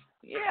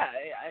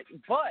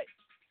 but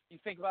you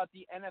think about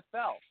the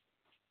NFL.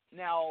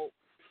 Now,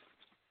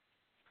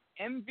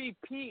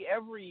 MVP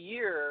every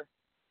year,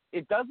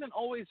 it doesn't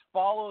always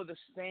follow the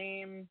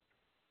same,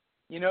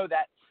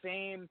 that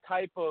same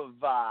type of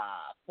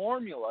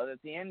formula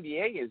that the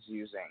NBA is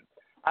using.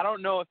 I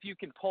don't know if you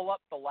can pull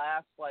up the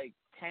last,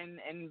 10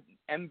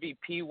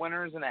 MVP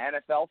winners in the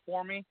NFL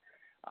for me.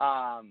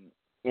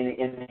 In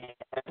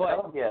the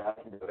NFL, yeah,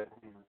 I can do it.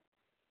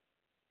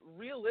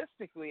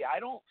 Realistically, I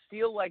don't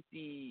feel like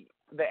the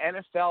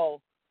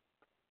NFL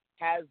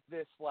has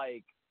this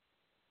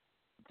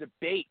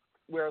debate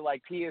where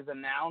he is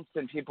announced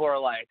and people are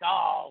like,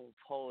 oh,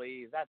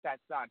 please, that's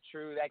not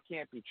true. That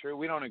can't be true.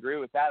 We don't agree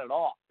with that at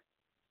all.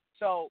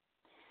 So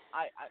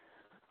I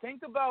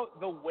think about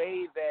the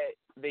way that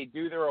they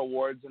do their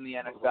awards in the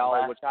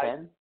NFL, which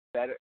 10?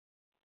 Better.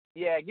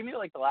 Yeah, give me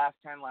the last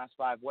 10, last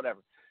 5, whatever.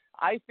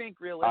 I think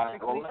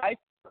realistically,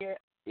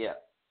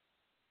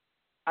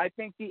 I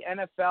think the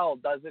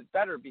NFL does it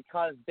better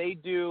because they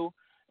do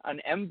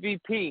an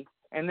MVP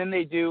and then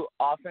they do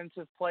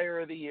Offensive Player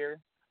of the Year,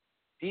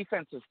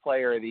 Defensive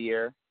Player of the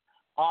Year,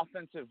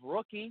 Offensive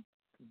Rookie,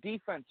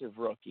 Defensive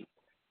Rookie.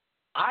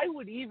 I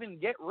would even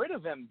get rid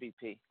of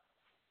MVP.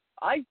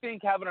 I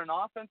think having an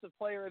Offensive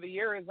Player of the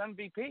Year is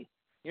MVP.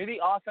 You're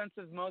the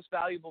offensive most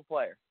valuable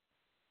player.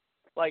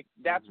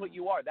 That's what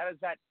you are. That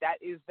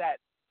is that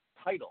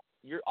title.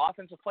 You're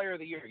Offensive Player of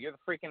the Year. You're the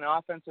freaking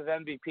offensive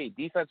MVP.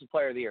 Defensive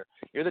Player of the Year.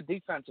 You're the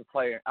defensive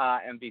player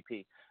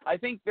MVP. I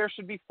think there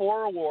should be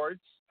 4 awards.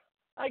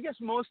 I guess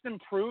Most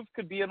Improved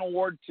could be an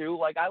award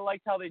too. I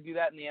liked how they do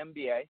that in the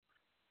NBA.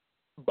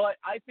 But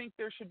I think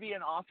there should be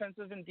an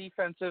Offensive and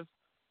Defensive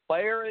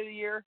Player of the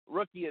Year,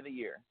 Rookie of the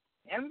Year.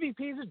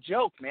 MVP is a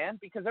joke, man,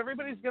 because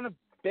everybody's going to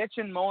bitch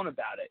and moan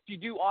about it. If you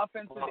do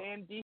offensive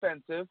and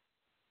defensive,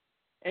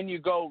 and you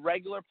go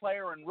regular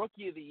player and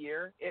Rookie of the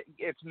Year,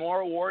 it's more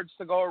awards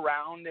to go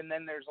around, and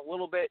then there's a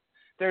little bit,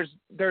 there's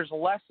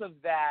less of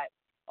that,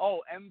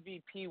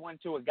 MVP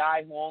went to a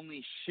guy who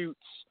only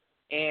shoots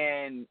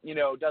and,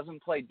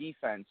 doesn't play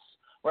defense.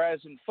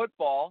 Whereas in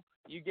football,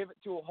 you give it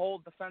to a whole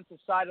defensive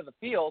side of the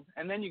field,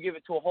 and then you give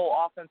it to a whole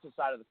offensive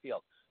side of the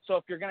field. So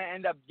if you're going to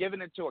end up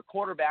giving it to a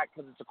quarterback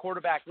because it's a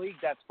quarterback league,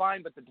 that's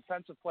fine, but the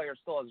defensive player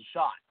still has a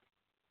shot.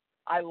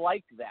 I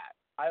like that.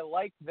 I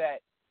like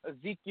that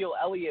Ezekiel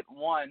Elliott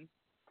won.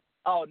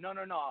 Oh, no.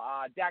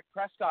 Dak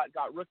Prescott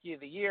got Rookie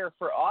of the Year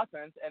for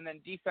offense, and then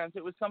defense,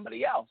 it was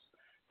somebody else.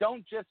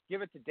 Don't just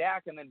give it to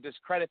Dak and then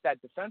discredit that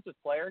defensive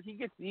player. He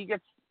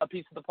gets a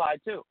piece of the pie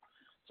too.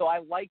 So I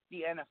like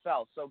the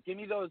NFL. So give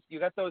me those. You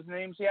got those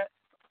names yet?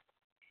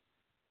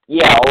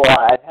 Yeah, well,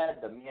 I've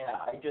had them. Yeah,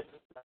 I just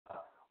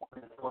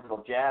wanted to throw a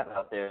little jab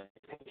out there.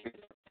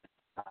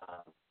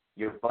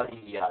 Your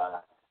buddy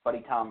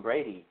Tom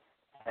Brady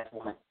has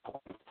won it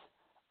twice.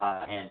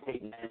 And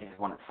Peyton Manning has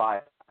won at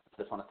 5.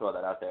 Just want to throw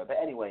that out there. But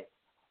anyway,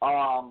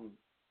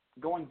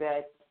 going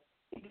back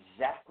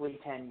exactly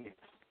 10 years.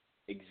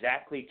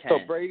 Exactly 10. So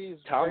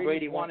Tom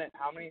Brady won it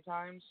how many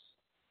times?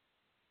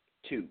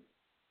 2.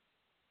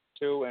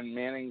 2, and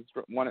Manning's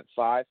won it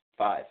 5?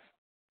 5.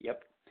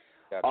 Yep.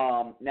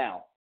 Gotcha.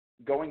 Now,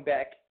 going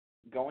back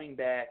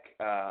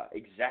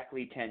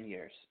exactly 10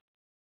 years.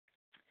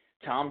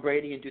 Tom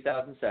Brady in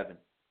 2007.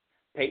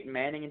 Peyton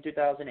Manning in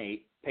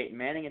 2008. Peyton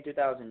Manning in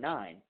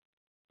 2009.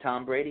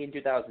 Tom Brady in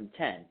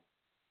 2010,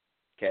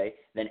 okay?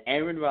 Then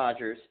Aaron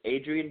Rodgers,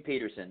 Adrian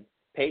Peterson,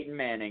 Peyton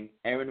Manning,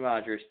 Aaron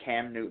Rodgers,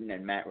 Cam Newton,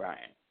 and Matt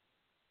Ryan.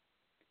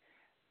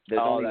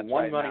 There's only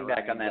one running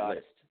back on that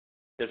list.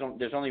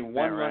 There's only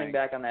one running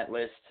back on that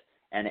list,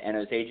 and it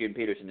was Adrian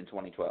Peterson in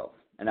 2012,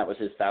 and that was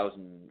his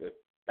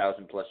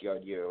 1,000-plus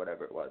yard year or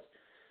whatever it was.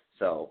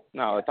 So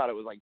no, I thought it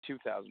was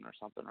 2,000 or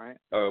something, right?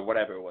 Or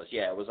whatever it was.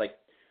 Yeah, it was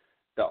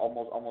the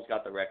almost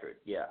got the record.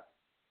 Yeah.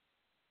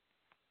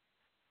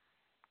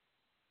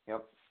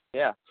 Yep.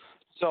 Yeah.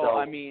 So,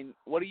 I mean,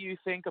 what do you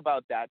think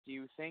about that? Do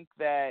you think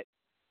that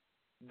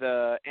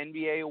the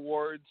NBA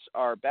awards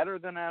are better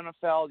than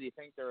NFL? Do you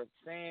think they're the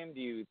same? Do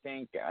you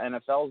think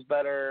NFL's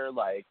better?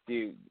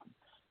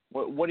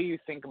 What do you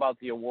think about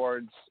the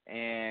awards,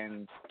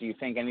 and do you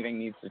think anything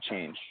needs to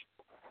change?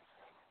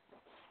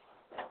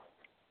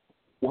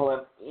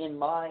 Well, in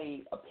my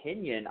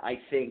opinion, I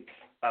think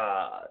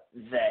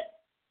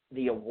that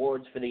the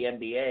awards for the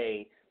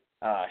NBA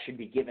should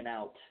be given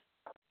out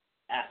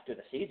after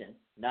the season,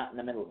 not in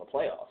the middle of the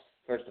playoffs,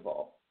 first of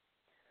all.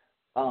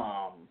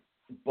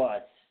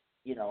 But,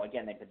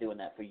 again, they've been doing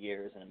that for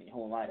years, and,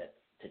 who am I to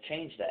to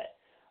change that.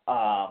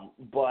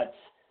 But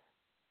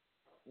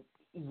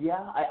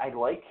yeah, I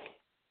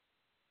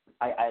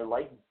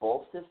like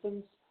both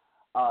systems.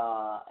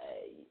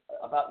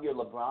 About your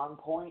LeBron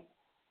point,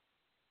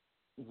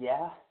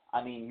 yeah,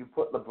 I mean, you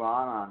put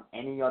LeBron on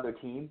any other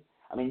team.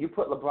 I mean, you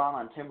put LeBron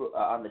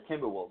on the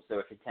Timberwolves, they're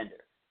a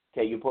contender.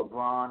 Okay, you put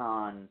LeBron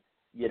on,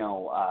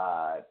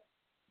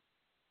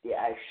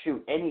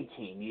 any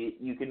team.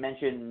 You can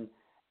mention,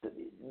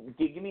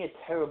 give me a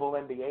terrible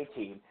NBA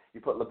team.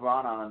 You put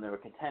LeBron on and they're a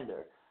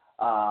contender.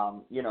 I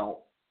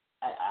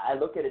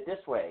look at it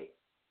this way.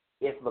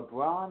 If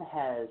LeBron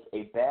has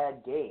a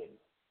bad game,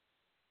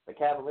 the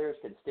Cavaliers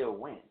can still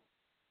win.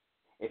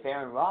 If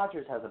Aaron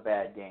Rodgers has a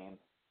bad game,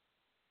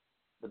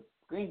 the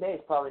Green Bay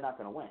is probably not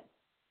going to win.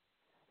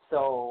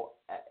 So,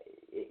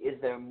 is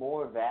there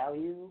more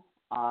value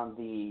on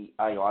the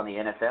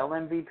NFL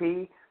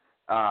MVP?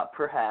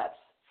 Perhaps.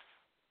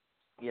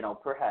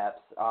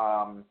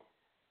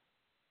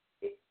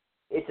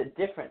 It's a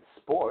different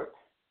sport.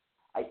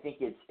 I think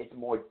it's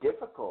more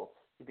difficult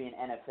to be an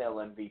NFL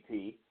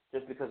MVP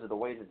just because of the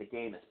way that the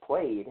game is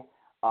played,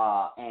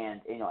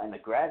 and the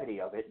gravity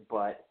of it.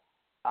 But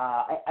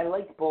I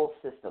like both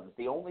systems.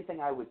 The only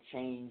thing I would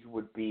change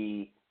would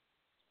be,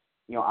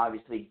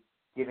 obviously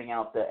giving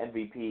out the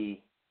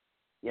MVP,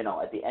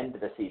 at the end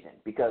of the season.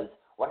 Because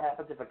what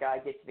happens if a guy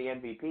gets the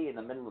MVP in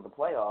the middle of the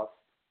playoffs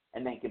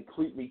and then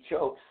completely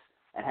chokes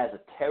and has a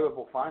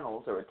terrible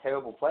finals or a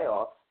terrible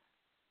playoffs?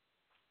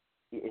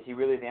 Is he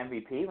really the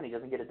MVP when he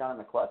doesn't get it done in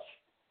the clutch?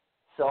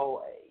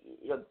 So,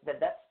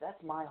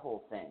 that's my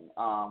whole thing.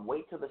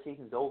 Wait till the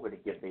season's over to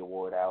give the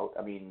award out.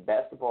 I mean,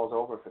 basketball's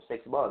over for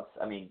 6 months.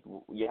 I mean,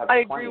 you have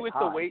I plenty agree of with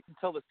time. the wait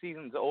until the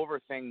season's over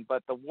thing,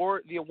 but the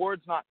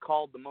award's not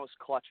called the most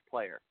clutch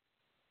player.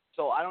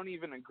 So I don't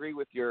even agree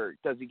with your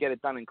does he get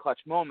it done in clutch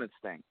moments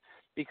thing.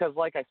 Because,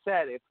 like I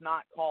said, it's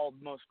not called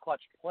most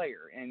clutch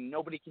player, and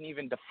nobody can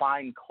even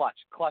define clutch.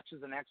 Clutch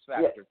is an X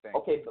factor thing.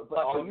 Okay, but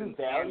are Clutch you is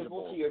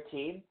valuable to your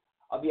team?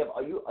 Are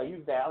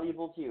you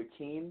valuable to your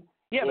team?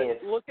 Yeah,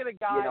 if, but look at a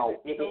guy.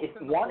 If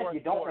you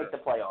don't make the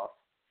playoffs.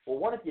 Well,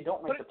 what if you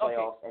don't make the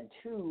playoffs? Okay. And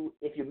two,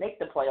 if you make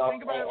the playoffs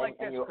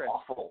and you're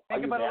awful,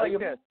 think about it like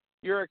this.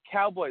 You're a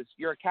Cowboys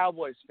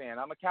fan.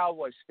 I'm a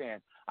Cowboys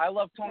fan. I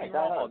love Tony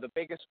Romo.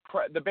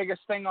 The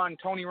biggest thing on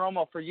Tony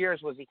Romo for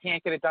years was he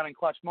can't get it done in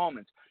clutch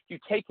moments. You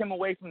take him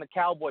away from the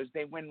Cowboys,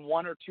 they win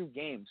 1 or 2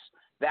 games.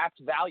 That's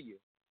value.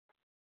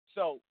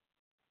 So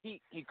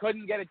he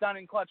couldn't get it done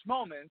in clutch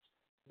moments,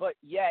 but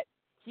yet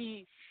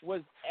he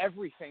was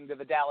everything to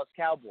the Dallas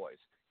Cowboys.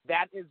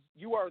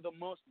 You are the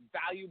most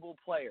valuable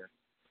player.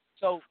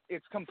 So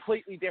it's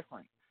completely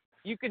different.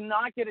 You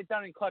cannot get it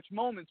done in clutch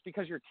moments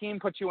because your team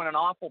puts you in an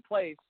awful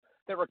place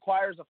that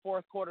requires a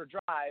fourth quarter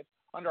drive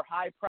under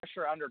high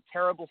pressure, under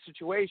terrible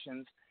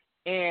situations,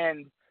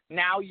 and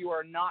now you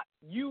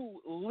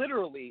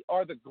literally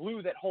are the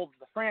glue that holds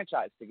the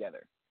franchise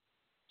together.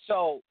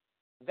 So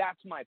that's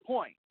my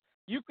point.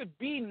 You could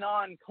be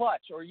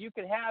non-clutch, or you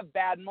could have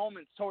bad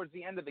moments towards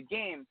the end of the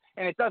game,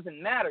 and it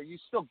doesn't matter. You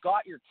still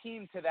got your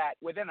team to that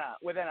within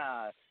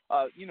a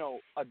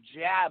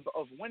jab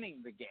of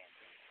winning the game.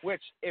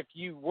 Which, if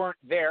you weren't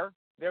there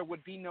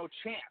would be no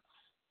chance.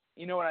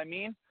 You know what I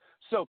mean?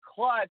 So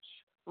clutch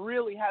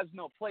really has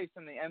no place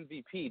in the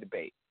MVP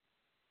debate.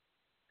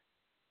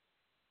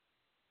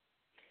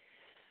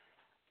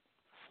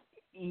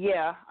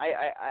 Yeah,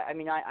 I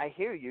mean, I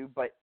hear you,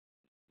 but,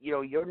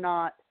 you're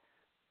not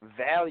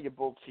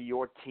valuable to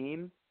your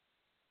team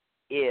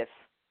if,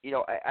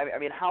 I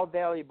mean, how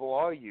valuable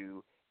are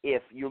you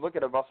if you look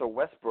at a Russell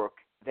Westbrook,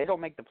 they don't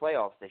make the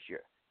playoffs this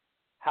year?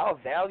 How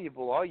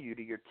valuable are you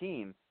to your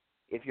team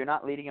if you're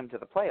not leading them to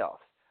the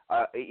playoffs?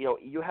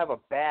 You have a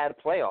bad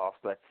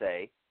playoffs, let's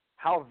say.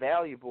 How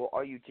valuable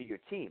are you to your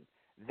team?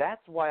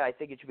 That's why I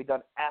think it should be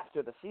done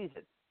after the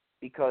season.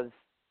 Because,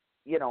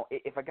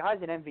 if a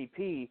guy's an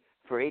MVP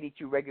for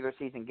 82 regular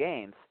season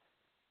games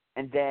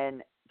and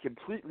then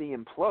completely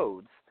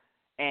implodes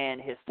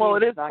and his team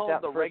is knocked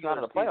out in the first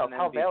round of the playoffs,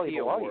 how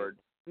valuable are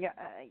you?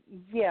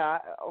 Yeah,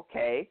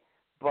 okay.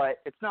 But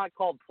it's not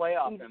called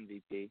playoff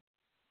MVP.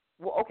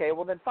 Well, okay,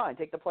 well then fine.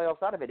 Take the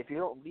playoffs out of it. If you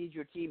don't lead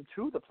your team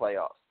to the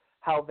playoffs,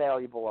 how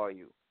valuable are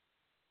you?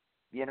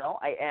 I mean,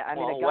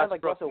 a guy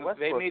like Russell Westbrook.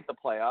 They made the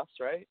playoffs,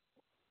 right?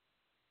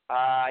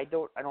 I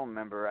don't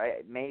remember.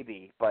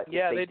 Maybe, but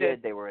yeah, if they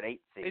did. They were an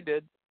 8 seed. They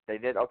did. They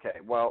did.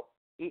 Okay. Well,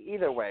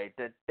 either way,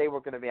 they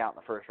were going to be out in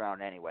the first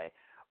round anyway.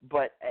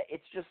 But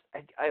it's just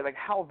like,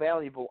 how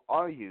valuable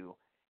are you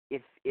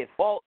if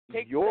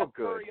you're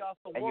good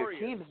and your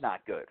team's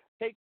not good?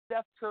 Take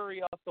Steph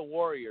Curry off the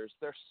Warriors,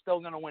 they're still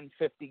going to win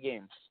 50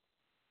 games.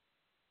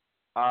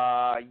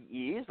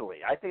 Easily.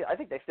 I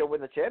think they still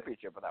win the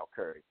championship without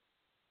Curry.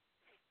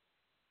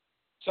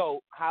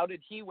 So how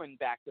did he win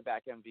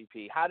back-to-back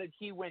MVP? How did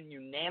he win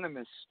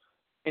unanimous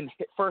in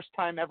first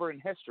time ever in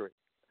history?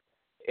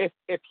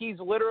 If he's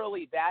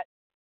literally that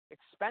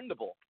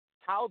expendable,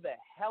 how the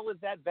hell is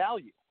that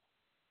value?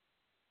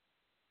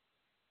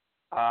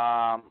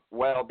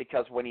 Well,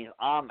 because when he's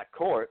on the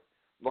court,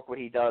 look what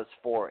he does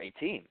for a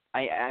team.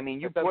 I mean,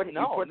 you put Steph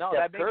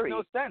that Curry.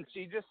 makes no sense.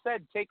 You just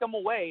said take them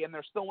away, and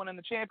they're still winning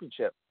the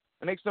championship.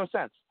 It makes no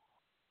sense.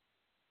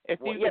 If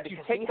you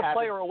take the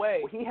player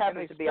away, he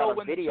happens to be on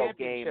a video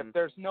game.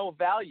 There's no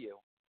value.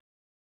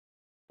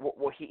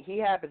 Well, he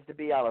happens to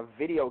be on a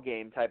video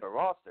game type of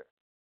roster.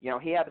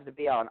 He happens to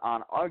be on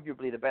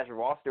arguably the best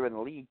roster in the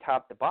league,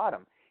 top to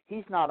bottom.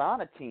 He's not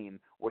on a team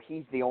where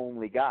he's the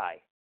only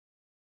guy.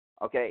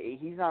 Okay,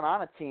 he's not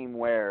on a team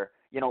where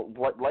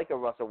like a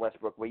Russell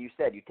Westbrook, where you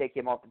said you take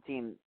him off the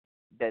team,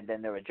 then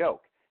they're a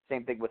joke.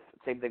 Same thing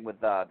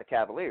with the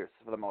Cavaliers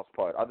for the most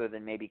part, other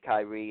than maybe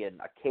Kyrie and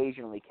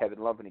occasionally Kevin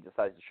Love when he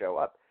decides to show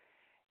up.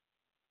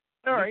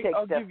 All right,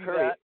 I'll give you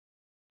that.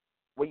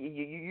 Well,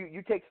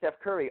 you take Steph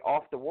Curry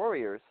off the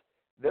Warriors,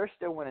 they're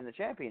still winning the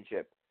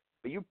championship.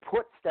 But you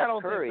put Steph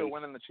Curry think they're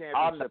winning the championship,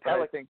 on the but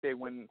I think they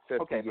win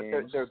 50 okay, games.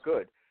 but they're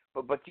good.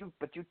 But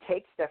you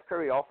take Steph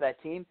Curry off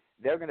that team,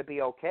 they're going to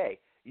be okay.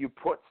 You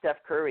put Steph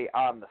Curry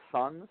on the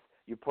Suns,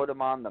 you put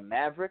him on the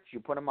Mavericks, you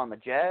put him on the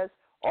Jazz,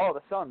 all of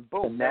a sudden,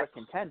 boom, they're a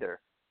contender.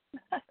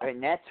 Right,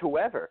 Nets,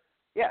 whoever.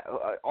 Yeah,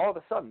 all of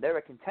a sudden, they're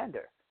a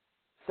contender.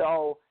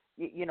 So,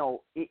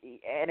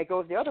 and it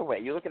goes the other way.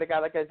 You look at a guy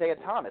like Isaiah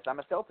Thomas. I'm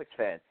a Celtics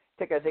fan.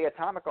 Take Isaiah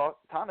Thomas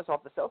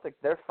off the Celtics,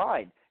 they're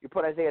fine. You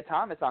put Isaiah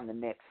Thomas on the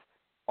Knicks,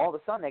 all of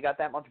a sudden they got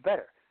that much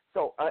better.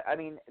 So, I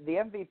mean, the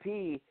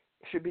MVP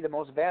should be the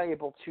most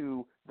valuable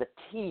to the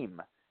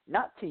team,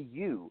 not to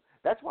you.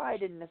 That's why I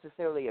didn't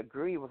necessarily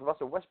agree with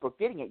Russell Westbrook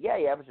getting it. Yeah,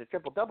 he averaged a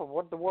triple-double.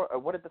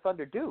 What did the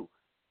Thunder do?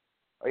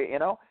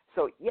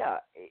 So, yeah,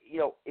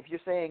 if you're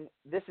saying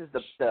this is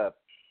the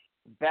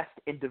best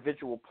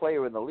individual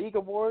player in the league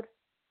award,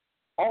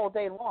 all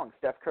day long,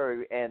 Steph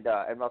Curry and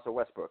Russell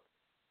Westbrook.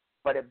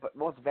 But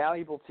most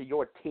valuable to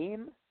your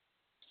team,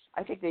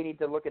 I think they need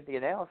to look at the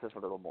analysis a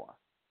little more.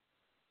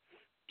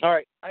 All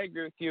right, I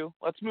agree with you.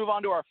 Let's move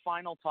on to our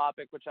final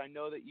topic, which I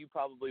know that you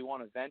probably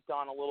want to vent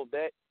on a little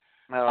bit.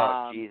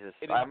 Oh, Jesus.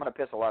 I'm going to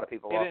piss a lot of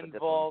people off at this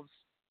one.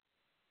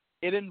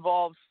 It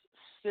involves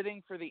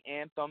sitting for the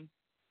anthem.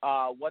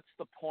 What's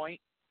the point?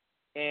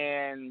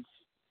 And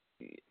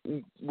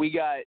we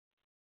got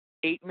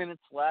 8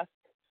 minutes left.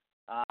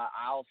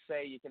 I'll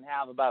say you can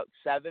have about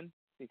 7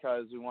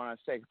 because we want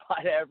to say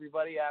goodbye to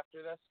everybody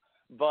after this.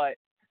 But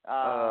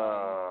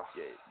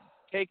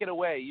take it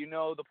away. You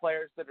know the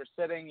players that are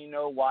sitting. You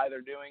know why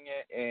they're doing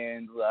it.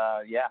 And,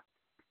 yeah.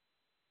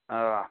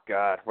 Oh,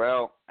 God.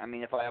 Well, I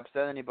mean, if I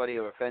upset anybody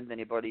or offend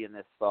anybody in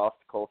this soft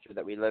culture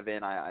that we live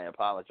in, I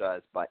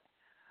apologize. But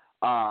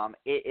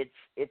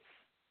it's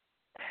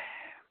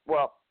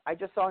well, I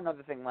just saw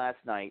another thing last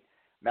night.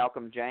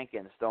 Malcolm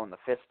Jenkins throwing the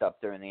fist up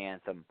during the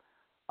anthem.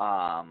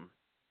 And,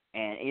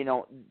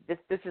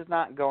 this is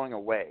not going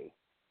away.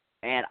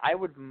 And I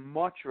would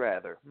much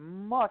rather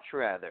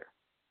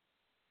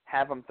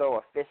have him throw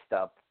a fist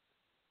up,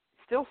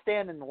 still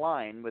stand in the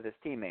line with his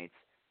teammates,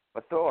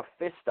 but throw a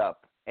fist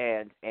up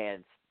and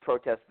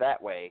protest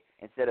that way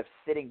instead of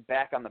sitting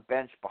back on the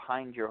bench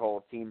behind your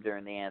whole team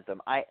during the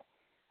anthem.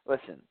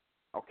 Listen,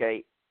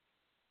 okay,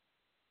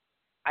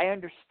 I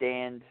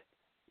understand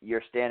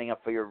you're standing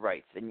up for your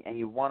rights and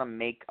you want to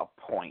make a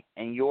point,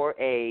 and you're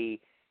a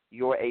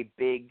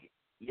big,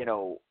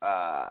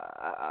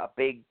 a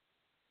big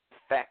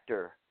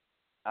factor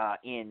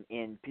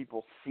in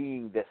people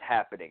seeing this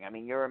happening. I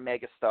mean, you're a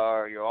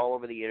megastar. You're all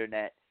over the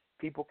internet.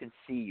 People can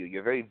see you.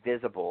 You're very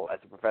visible as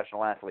a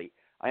professional athlete.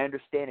 I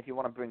understand if you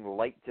want to bring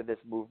light to this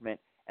movement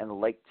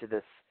and light to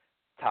this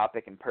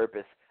topic and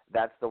purpose,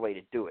 that's the way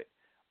to do it.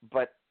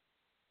 But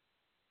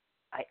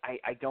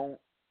I don't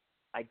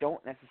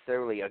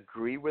necessarily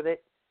agree with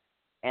it.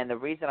 And the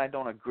reason I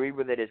don't agree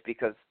with it is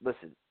because,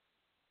 listen,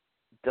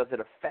 does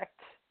it affect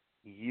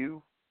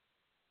you?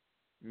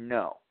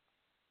 No.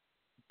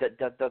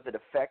 Does it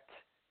affect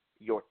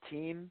your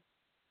team?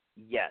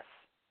 Yes.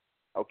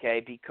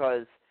 Okay,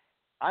 because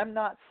I'm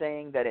not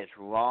saying that it's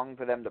wrong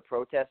for them to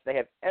protest. They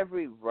have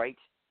every right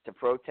to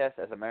protest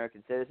as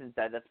American citizens.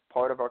 That's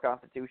part of our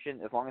Constitution.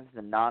 As long as it's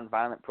a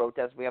nonviolent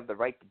protest, we have the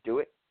right to do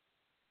it.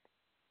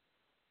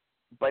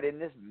 But in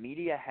this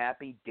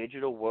media-happy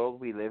digital world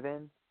we live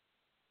in,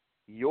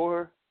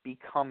 you're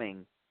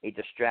becoming a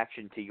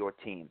distraction to your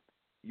team.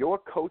 Your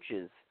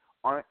coaches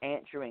aren't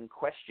answering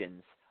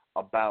questions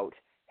about,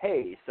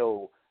 hey,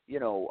 so,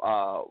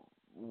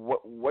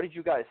 what did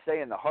you guys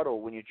say in the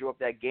huddle when you drew up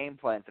that game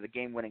plan for the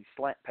game-winning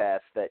slant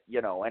pass that,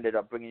 ended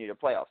up bringing you to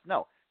playoffs?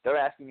 No, they're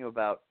asking you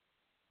about,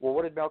 well,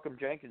 what did Malcolm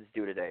Jenkins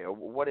do today? Or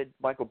what did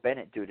Michael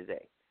Bennett do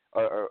today?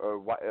 Or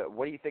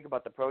what do you think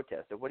about the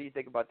protest? Or what do you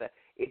think about that?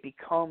 It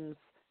becomes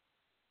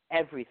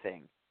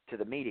everything to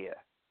the media.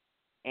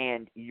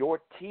 And your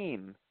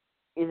team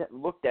isn't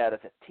looked at as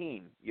a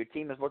team. Your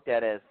team is looked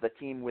at as the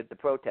team with the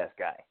protest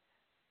guy.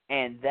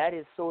 And that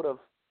is sort of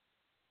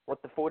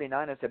what the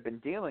 49ers have been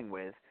dealing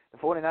with. The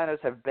 49ers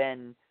have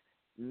been,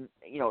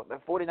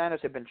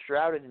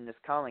 shrouded in this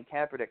Colin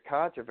Kaepernick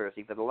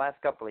controversy for the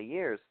last couple of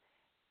years.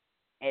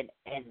 And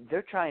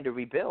they're trying to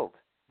rebuild.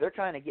 They're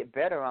trying to get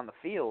better on the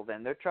field,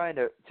 and they're trying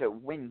to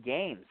win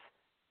games.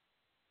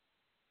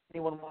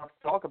 Anyone wants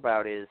to talk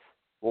about is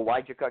well,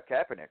 why'd you cut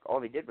Kaepernick?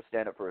 All he did was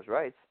stand up for his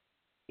rights.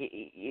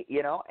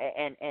 You know,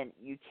 and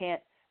you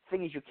can't,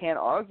 thing is, you can't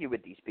argue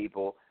with these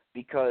people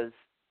because,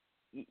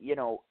 you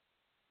know,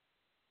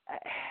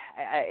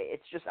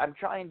 it's just, I'm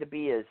trying to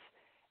be as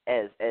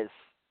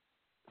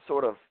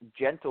sort of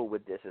gentle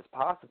with this as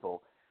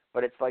possible,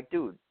 but it's like,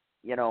 dude,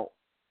 you know,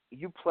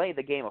 you play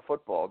the game of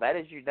football. That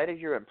is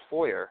your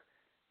employer,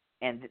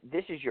 and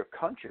this is your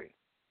country.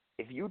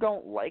 If you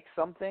don't like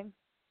something,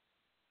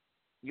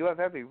 you have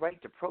every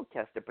right to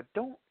protest it, but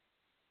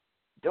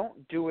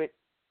don't do it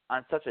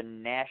on such a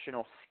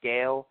national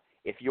scale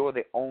if you're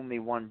the only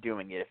one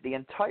doing it. If the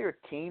entire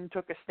team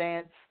took a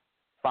stance,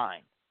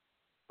 fine.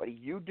 But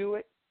you do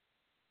it,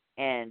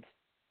 and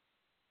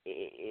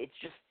it's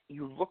just,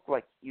 you look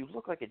like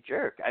a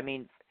jerk. I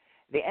mean,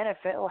 the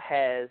NFL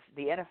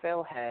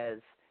has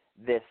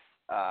this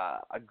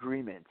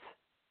agreement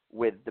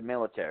with the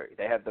military.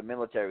 They have the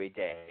military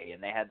day,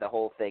 and they had the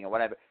whole thing and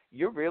whatever.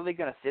 You're really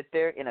going to sit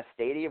there in a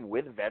stadium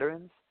with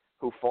veterans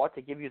who fought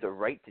to give you the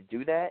right to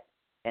do that,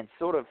 and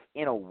sort of,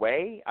 in a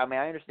way, I mean,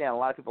 I understand a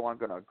lot of people aren't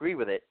going to agree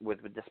with it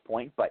with this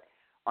point, but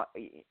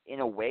in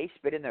a way,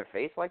 spit in their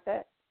face like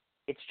that?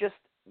 It's just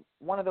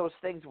one of those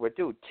things where,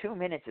 dude, 2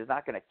 minutes is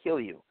not going to kill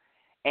you.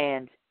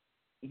 And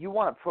you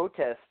want to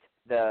protest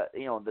the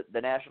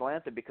national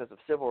anthem because of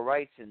civil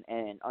rights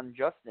and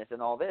unjustness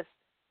and all this.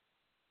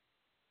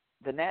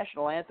 The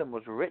national anthem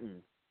was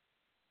written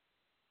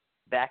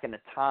back in a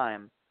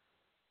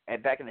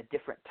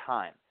different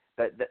time.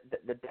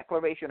 The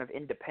Declaration of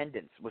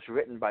Independence was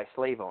written by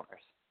slave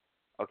owners.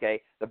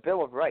 Okay? The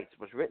Bill of Rights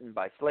was written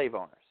by slave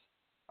owners.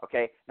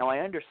 Okay? Now, I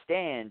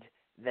understand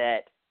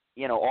that,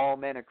 you know, all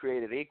men are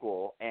created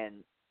equal,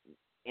 and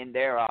in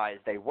their eyes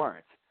they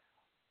weren't.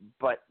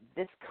 But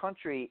this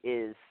country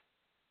is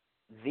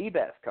the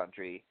best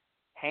country,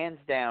 hands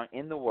down,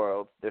 in the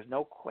world. There's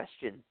no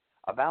question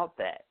about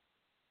that.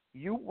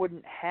 You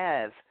wouldn't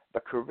have the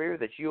career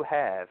that you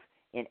have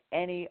in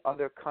any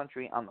other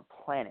country on the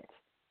planet.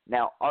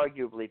 Now,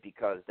 arguably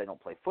because they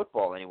don't play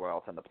football anywhere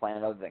else on the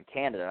planet other than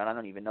Canada, and I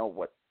don't even know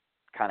what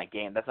kind of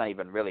game. That's not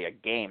even really a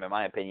game, in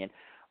my opinion.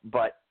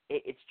 But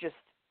it's just,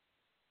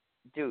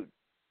 dude,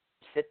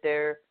 sit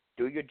there,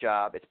 do your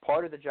job. It's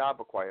part of the job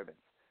requirements.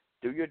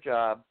 Do your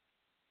job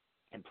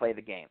and play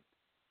the game.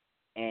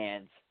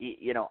 And,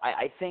 you know,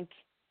 I think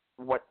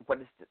what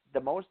is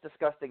the most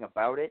disgusting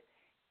about it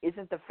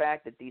isn't the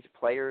fact that these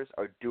players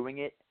are doing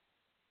it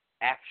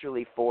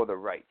actually for the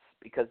rights,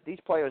 because these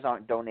players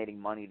aren't donating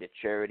money to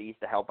charities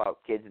to help out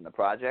kids in the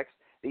projects.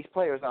 These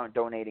players aren't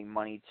donating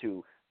money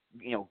to,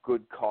 you know,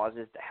 good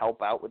causes to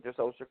help out with their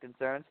social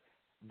concerns.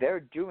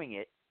 They're doing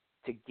it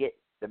to get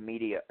the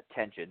media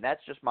attention. That's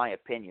just my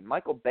opinion.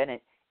 Michael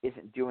Bennett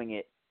isn't doing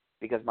it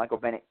because Michael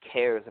Bennett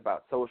cares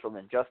about social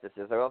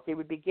injustices, or else he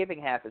would be giving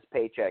half his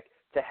paycheck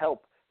to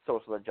help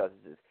social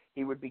injustices.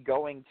 He would be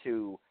going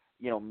to,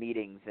 you know,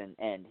 meetings,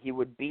 and he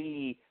would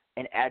be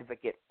an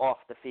advocate off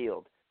the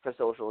field for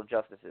social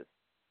injustices.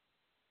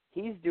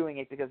 He's doing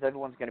it because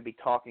everyone's going to be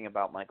talking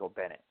about Michael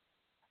Bennett.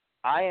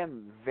 I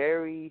am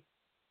very,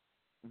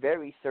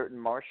 very certain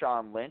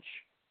Marshawn Lynch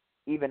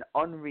even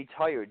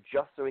unretired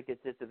just so he could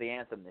sit to the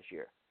anthem this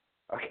year.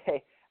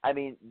 Okay? I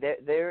mean,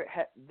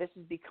 this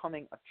is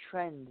becoming a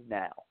trend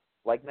now.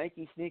 Like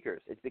Nike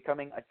sneakers, it's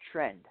becoming a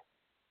trend.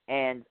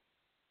 And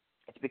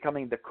it's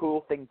becoming the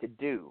cool thing to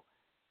do.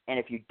 And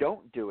if you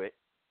don't do it,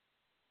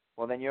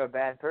 well, then you're a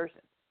bad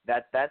person.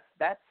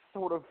 That's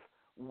sort of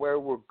where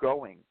we're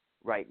going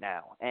right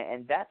now.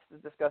 And that's the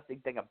disgusting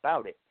thing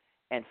about it.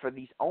 And for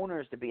these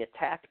owners to be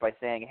attacked by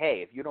saying,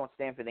 hey, if you don't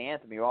stand for the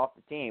anthem, you're off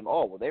the team.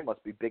 Oh, well, they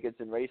must be bigots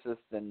and racists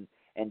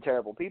and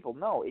terrible people.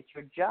 No, it's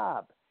your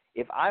job.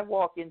 If I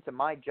walk into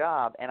my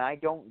job and I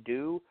don't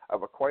do a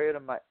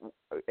requirement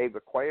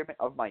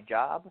of my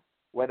job,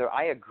 whether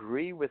I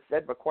agree with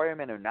said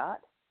requirement or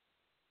not,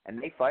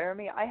 and they fire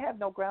me, I have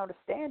no ground to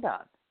stand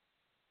on.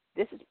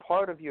 This is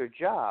part of your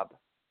job.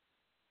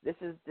 This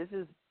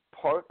is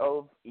part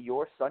of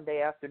your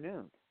Sunday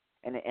afternoon.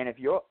 And if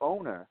your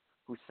owner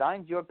who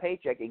signs your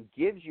paycheck and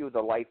gives you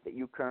the life that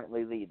you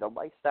currently lead, the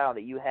lifestyle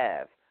that you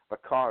have, the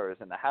cars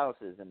and the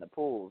houses and the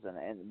pools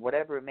and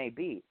whatever it may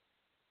be,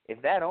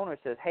 if that owner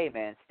says, hey,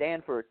 man,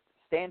 stand for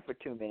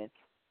 2 minutes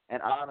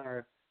and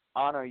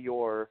honor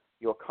your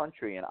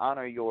country and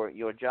honor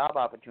your job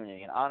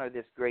opportunity and honor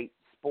this great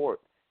sport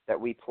that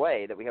we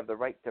play, that we have the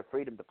right to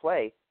freedom to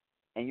play,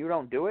 and you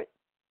don't do it,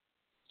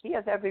 he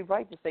has every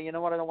right to say, you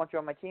know what, I don't want you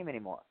on my team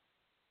anymore.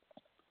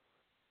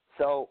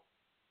 So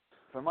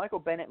for Michael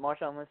Bennett,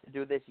 Marshawn Lynch to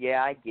do this,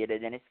 yeah, I get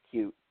it, and it's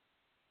cute.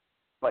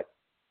 But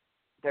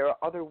there are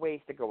other ways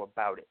to go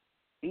about it.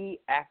 Be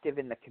active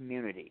in the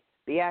community.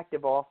 Be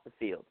active off the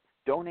field.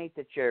 Donate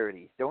to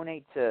charities.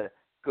 Donate to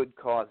good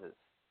causes.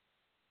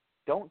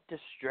 Don't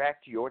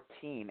distract your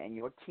team and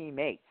your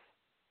teammates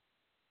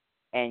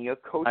and your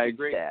coaching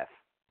staff.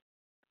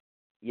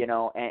 You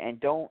know, and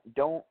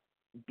don't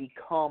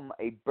become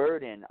a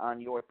burden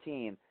on your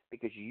team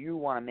because you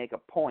want to make a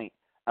point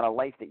on a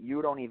life that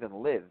you don't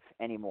even live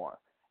anymore.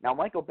 Now,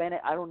 Michael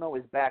Bennett, I don't know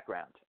his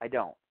background. I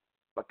don't.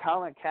 But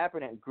Colin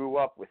Kaepernick grew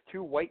up with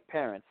 2 white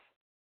parents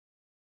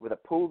with a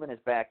pool in his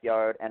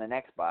backyard and an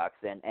Xbox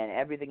and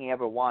everything he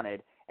ever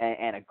wanted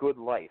and a good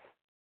life.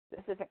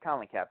 This isn't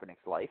Colin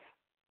Kaepernick's life.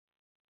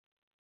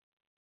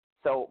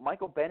 So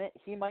Michael Bennett,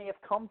 he might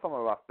have come from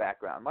a rough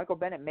background. Michael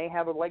Bennett may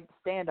have a leg to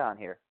stand on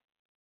here.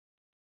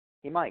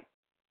 He might.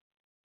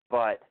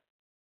 But,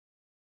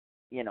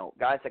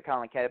 guys like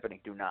Colin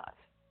Kaepernick do not.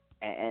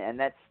 And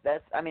that's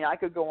I mean, I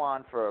could go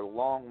on for a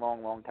long,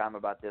 long, long time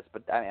about this,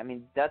 but I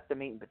mean, that's the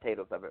meat and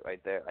potatoes of it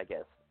right there, I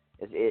guess.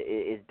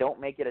 Is don't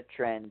make it a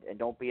trend and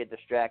don't be a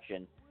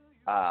distraction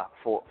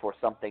for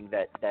something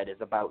that is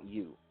about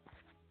you.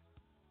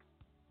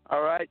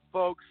 All right,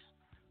 folks.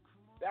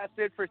 That's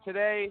it for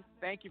today.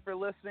 Thank you for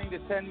listening to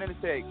 10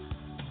 Minute Takes.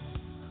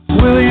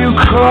 Will you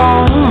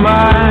call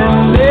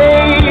my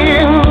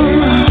name?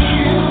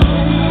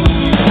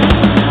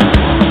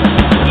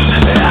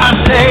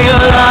 I say la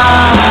la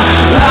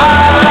la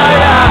la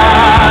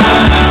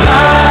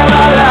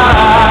la la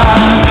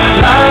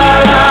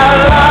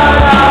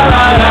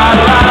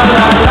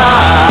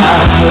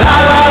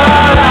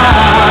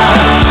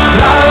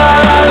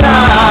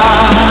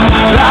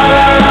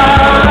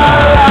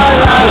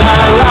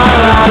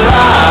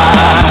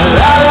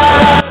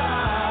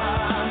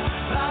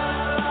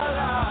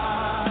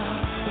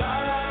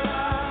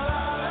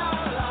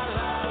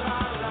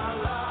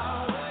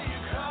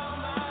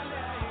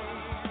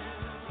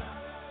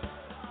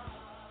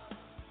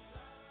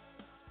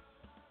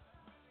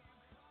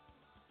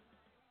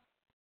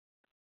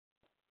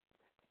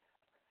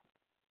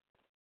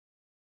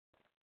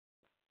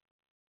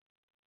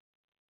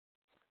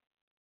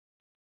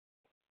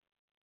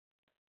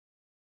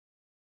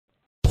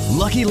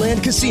Lucky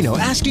Land Casino,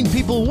 asking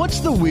people, what's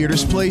the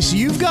weirdest place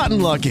you've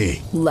gotten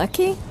lucky?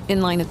 Lucky? In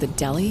line at the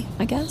deli,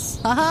 I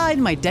guess? Aha,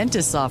 in my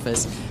dentist's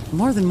office.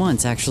 More than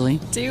once,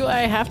 actually. Do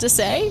I have to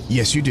say?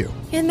 Yes, you do.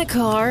 In the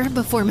car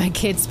before my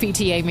kids'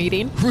 PTA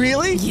meeting.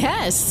 Really?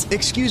 Yes.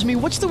 Excuse me,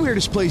 what's the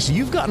weirdest place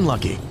you've gotten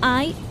lucky?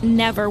 I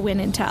never win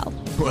and tell.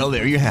 Well,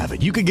 there you have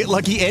it. You can get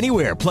lucky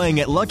anywhere, playing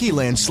at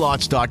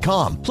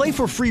LuckyLandSlots.com. Play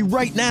for free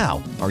right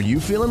now. Are you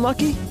feeling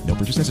lucky? No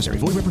purchase necessary.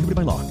 Void where prohibited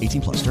by law.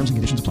 18 plus. Terms and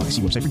conditions apply.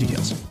 See website for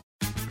details.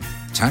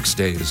 Tax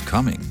day is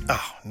coming.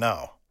 Oh,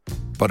 no.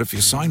 But if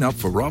you sign up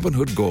for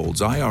Robinhood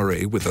Gold's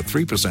IRA with a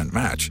 3%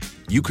 match,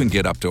 you can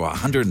get up to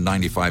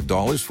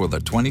 $195 for the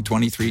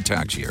 2023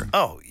 tax year.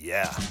 Oh,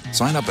 yeah.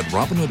 Sign up at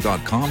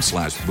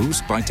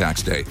Robinhood.com/boost by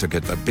tax day to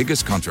get the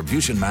biggest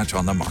contribution match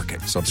on the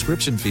market.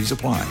 Subscription fees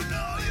apply.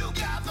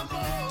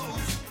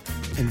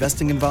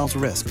 Investing involves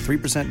risk.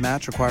 3%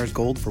 match requires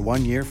gold for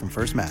 1 year from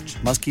first match.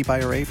 Must keep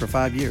IRA for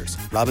 5 years.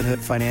 Robinhood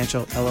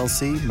Financial,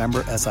 LLC,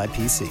 member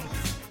SIPC.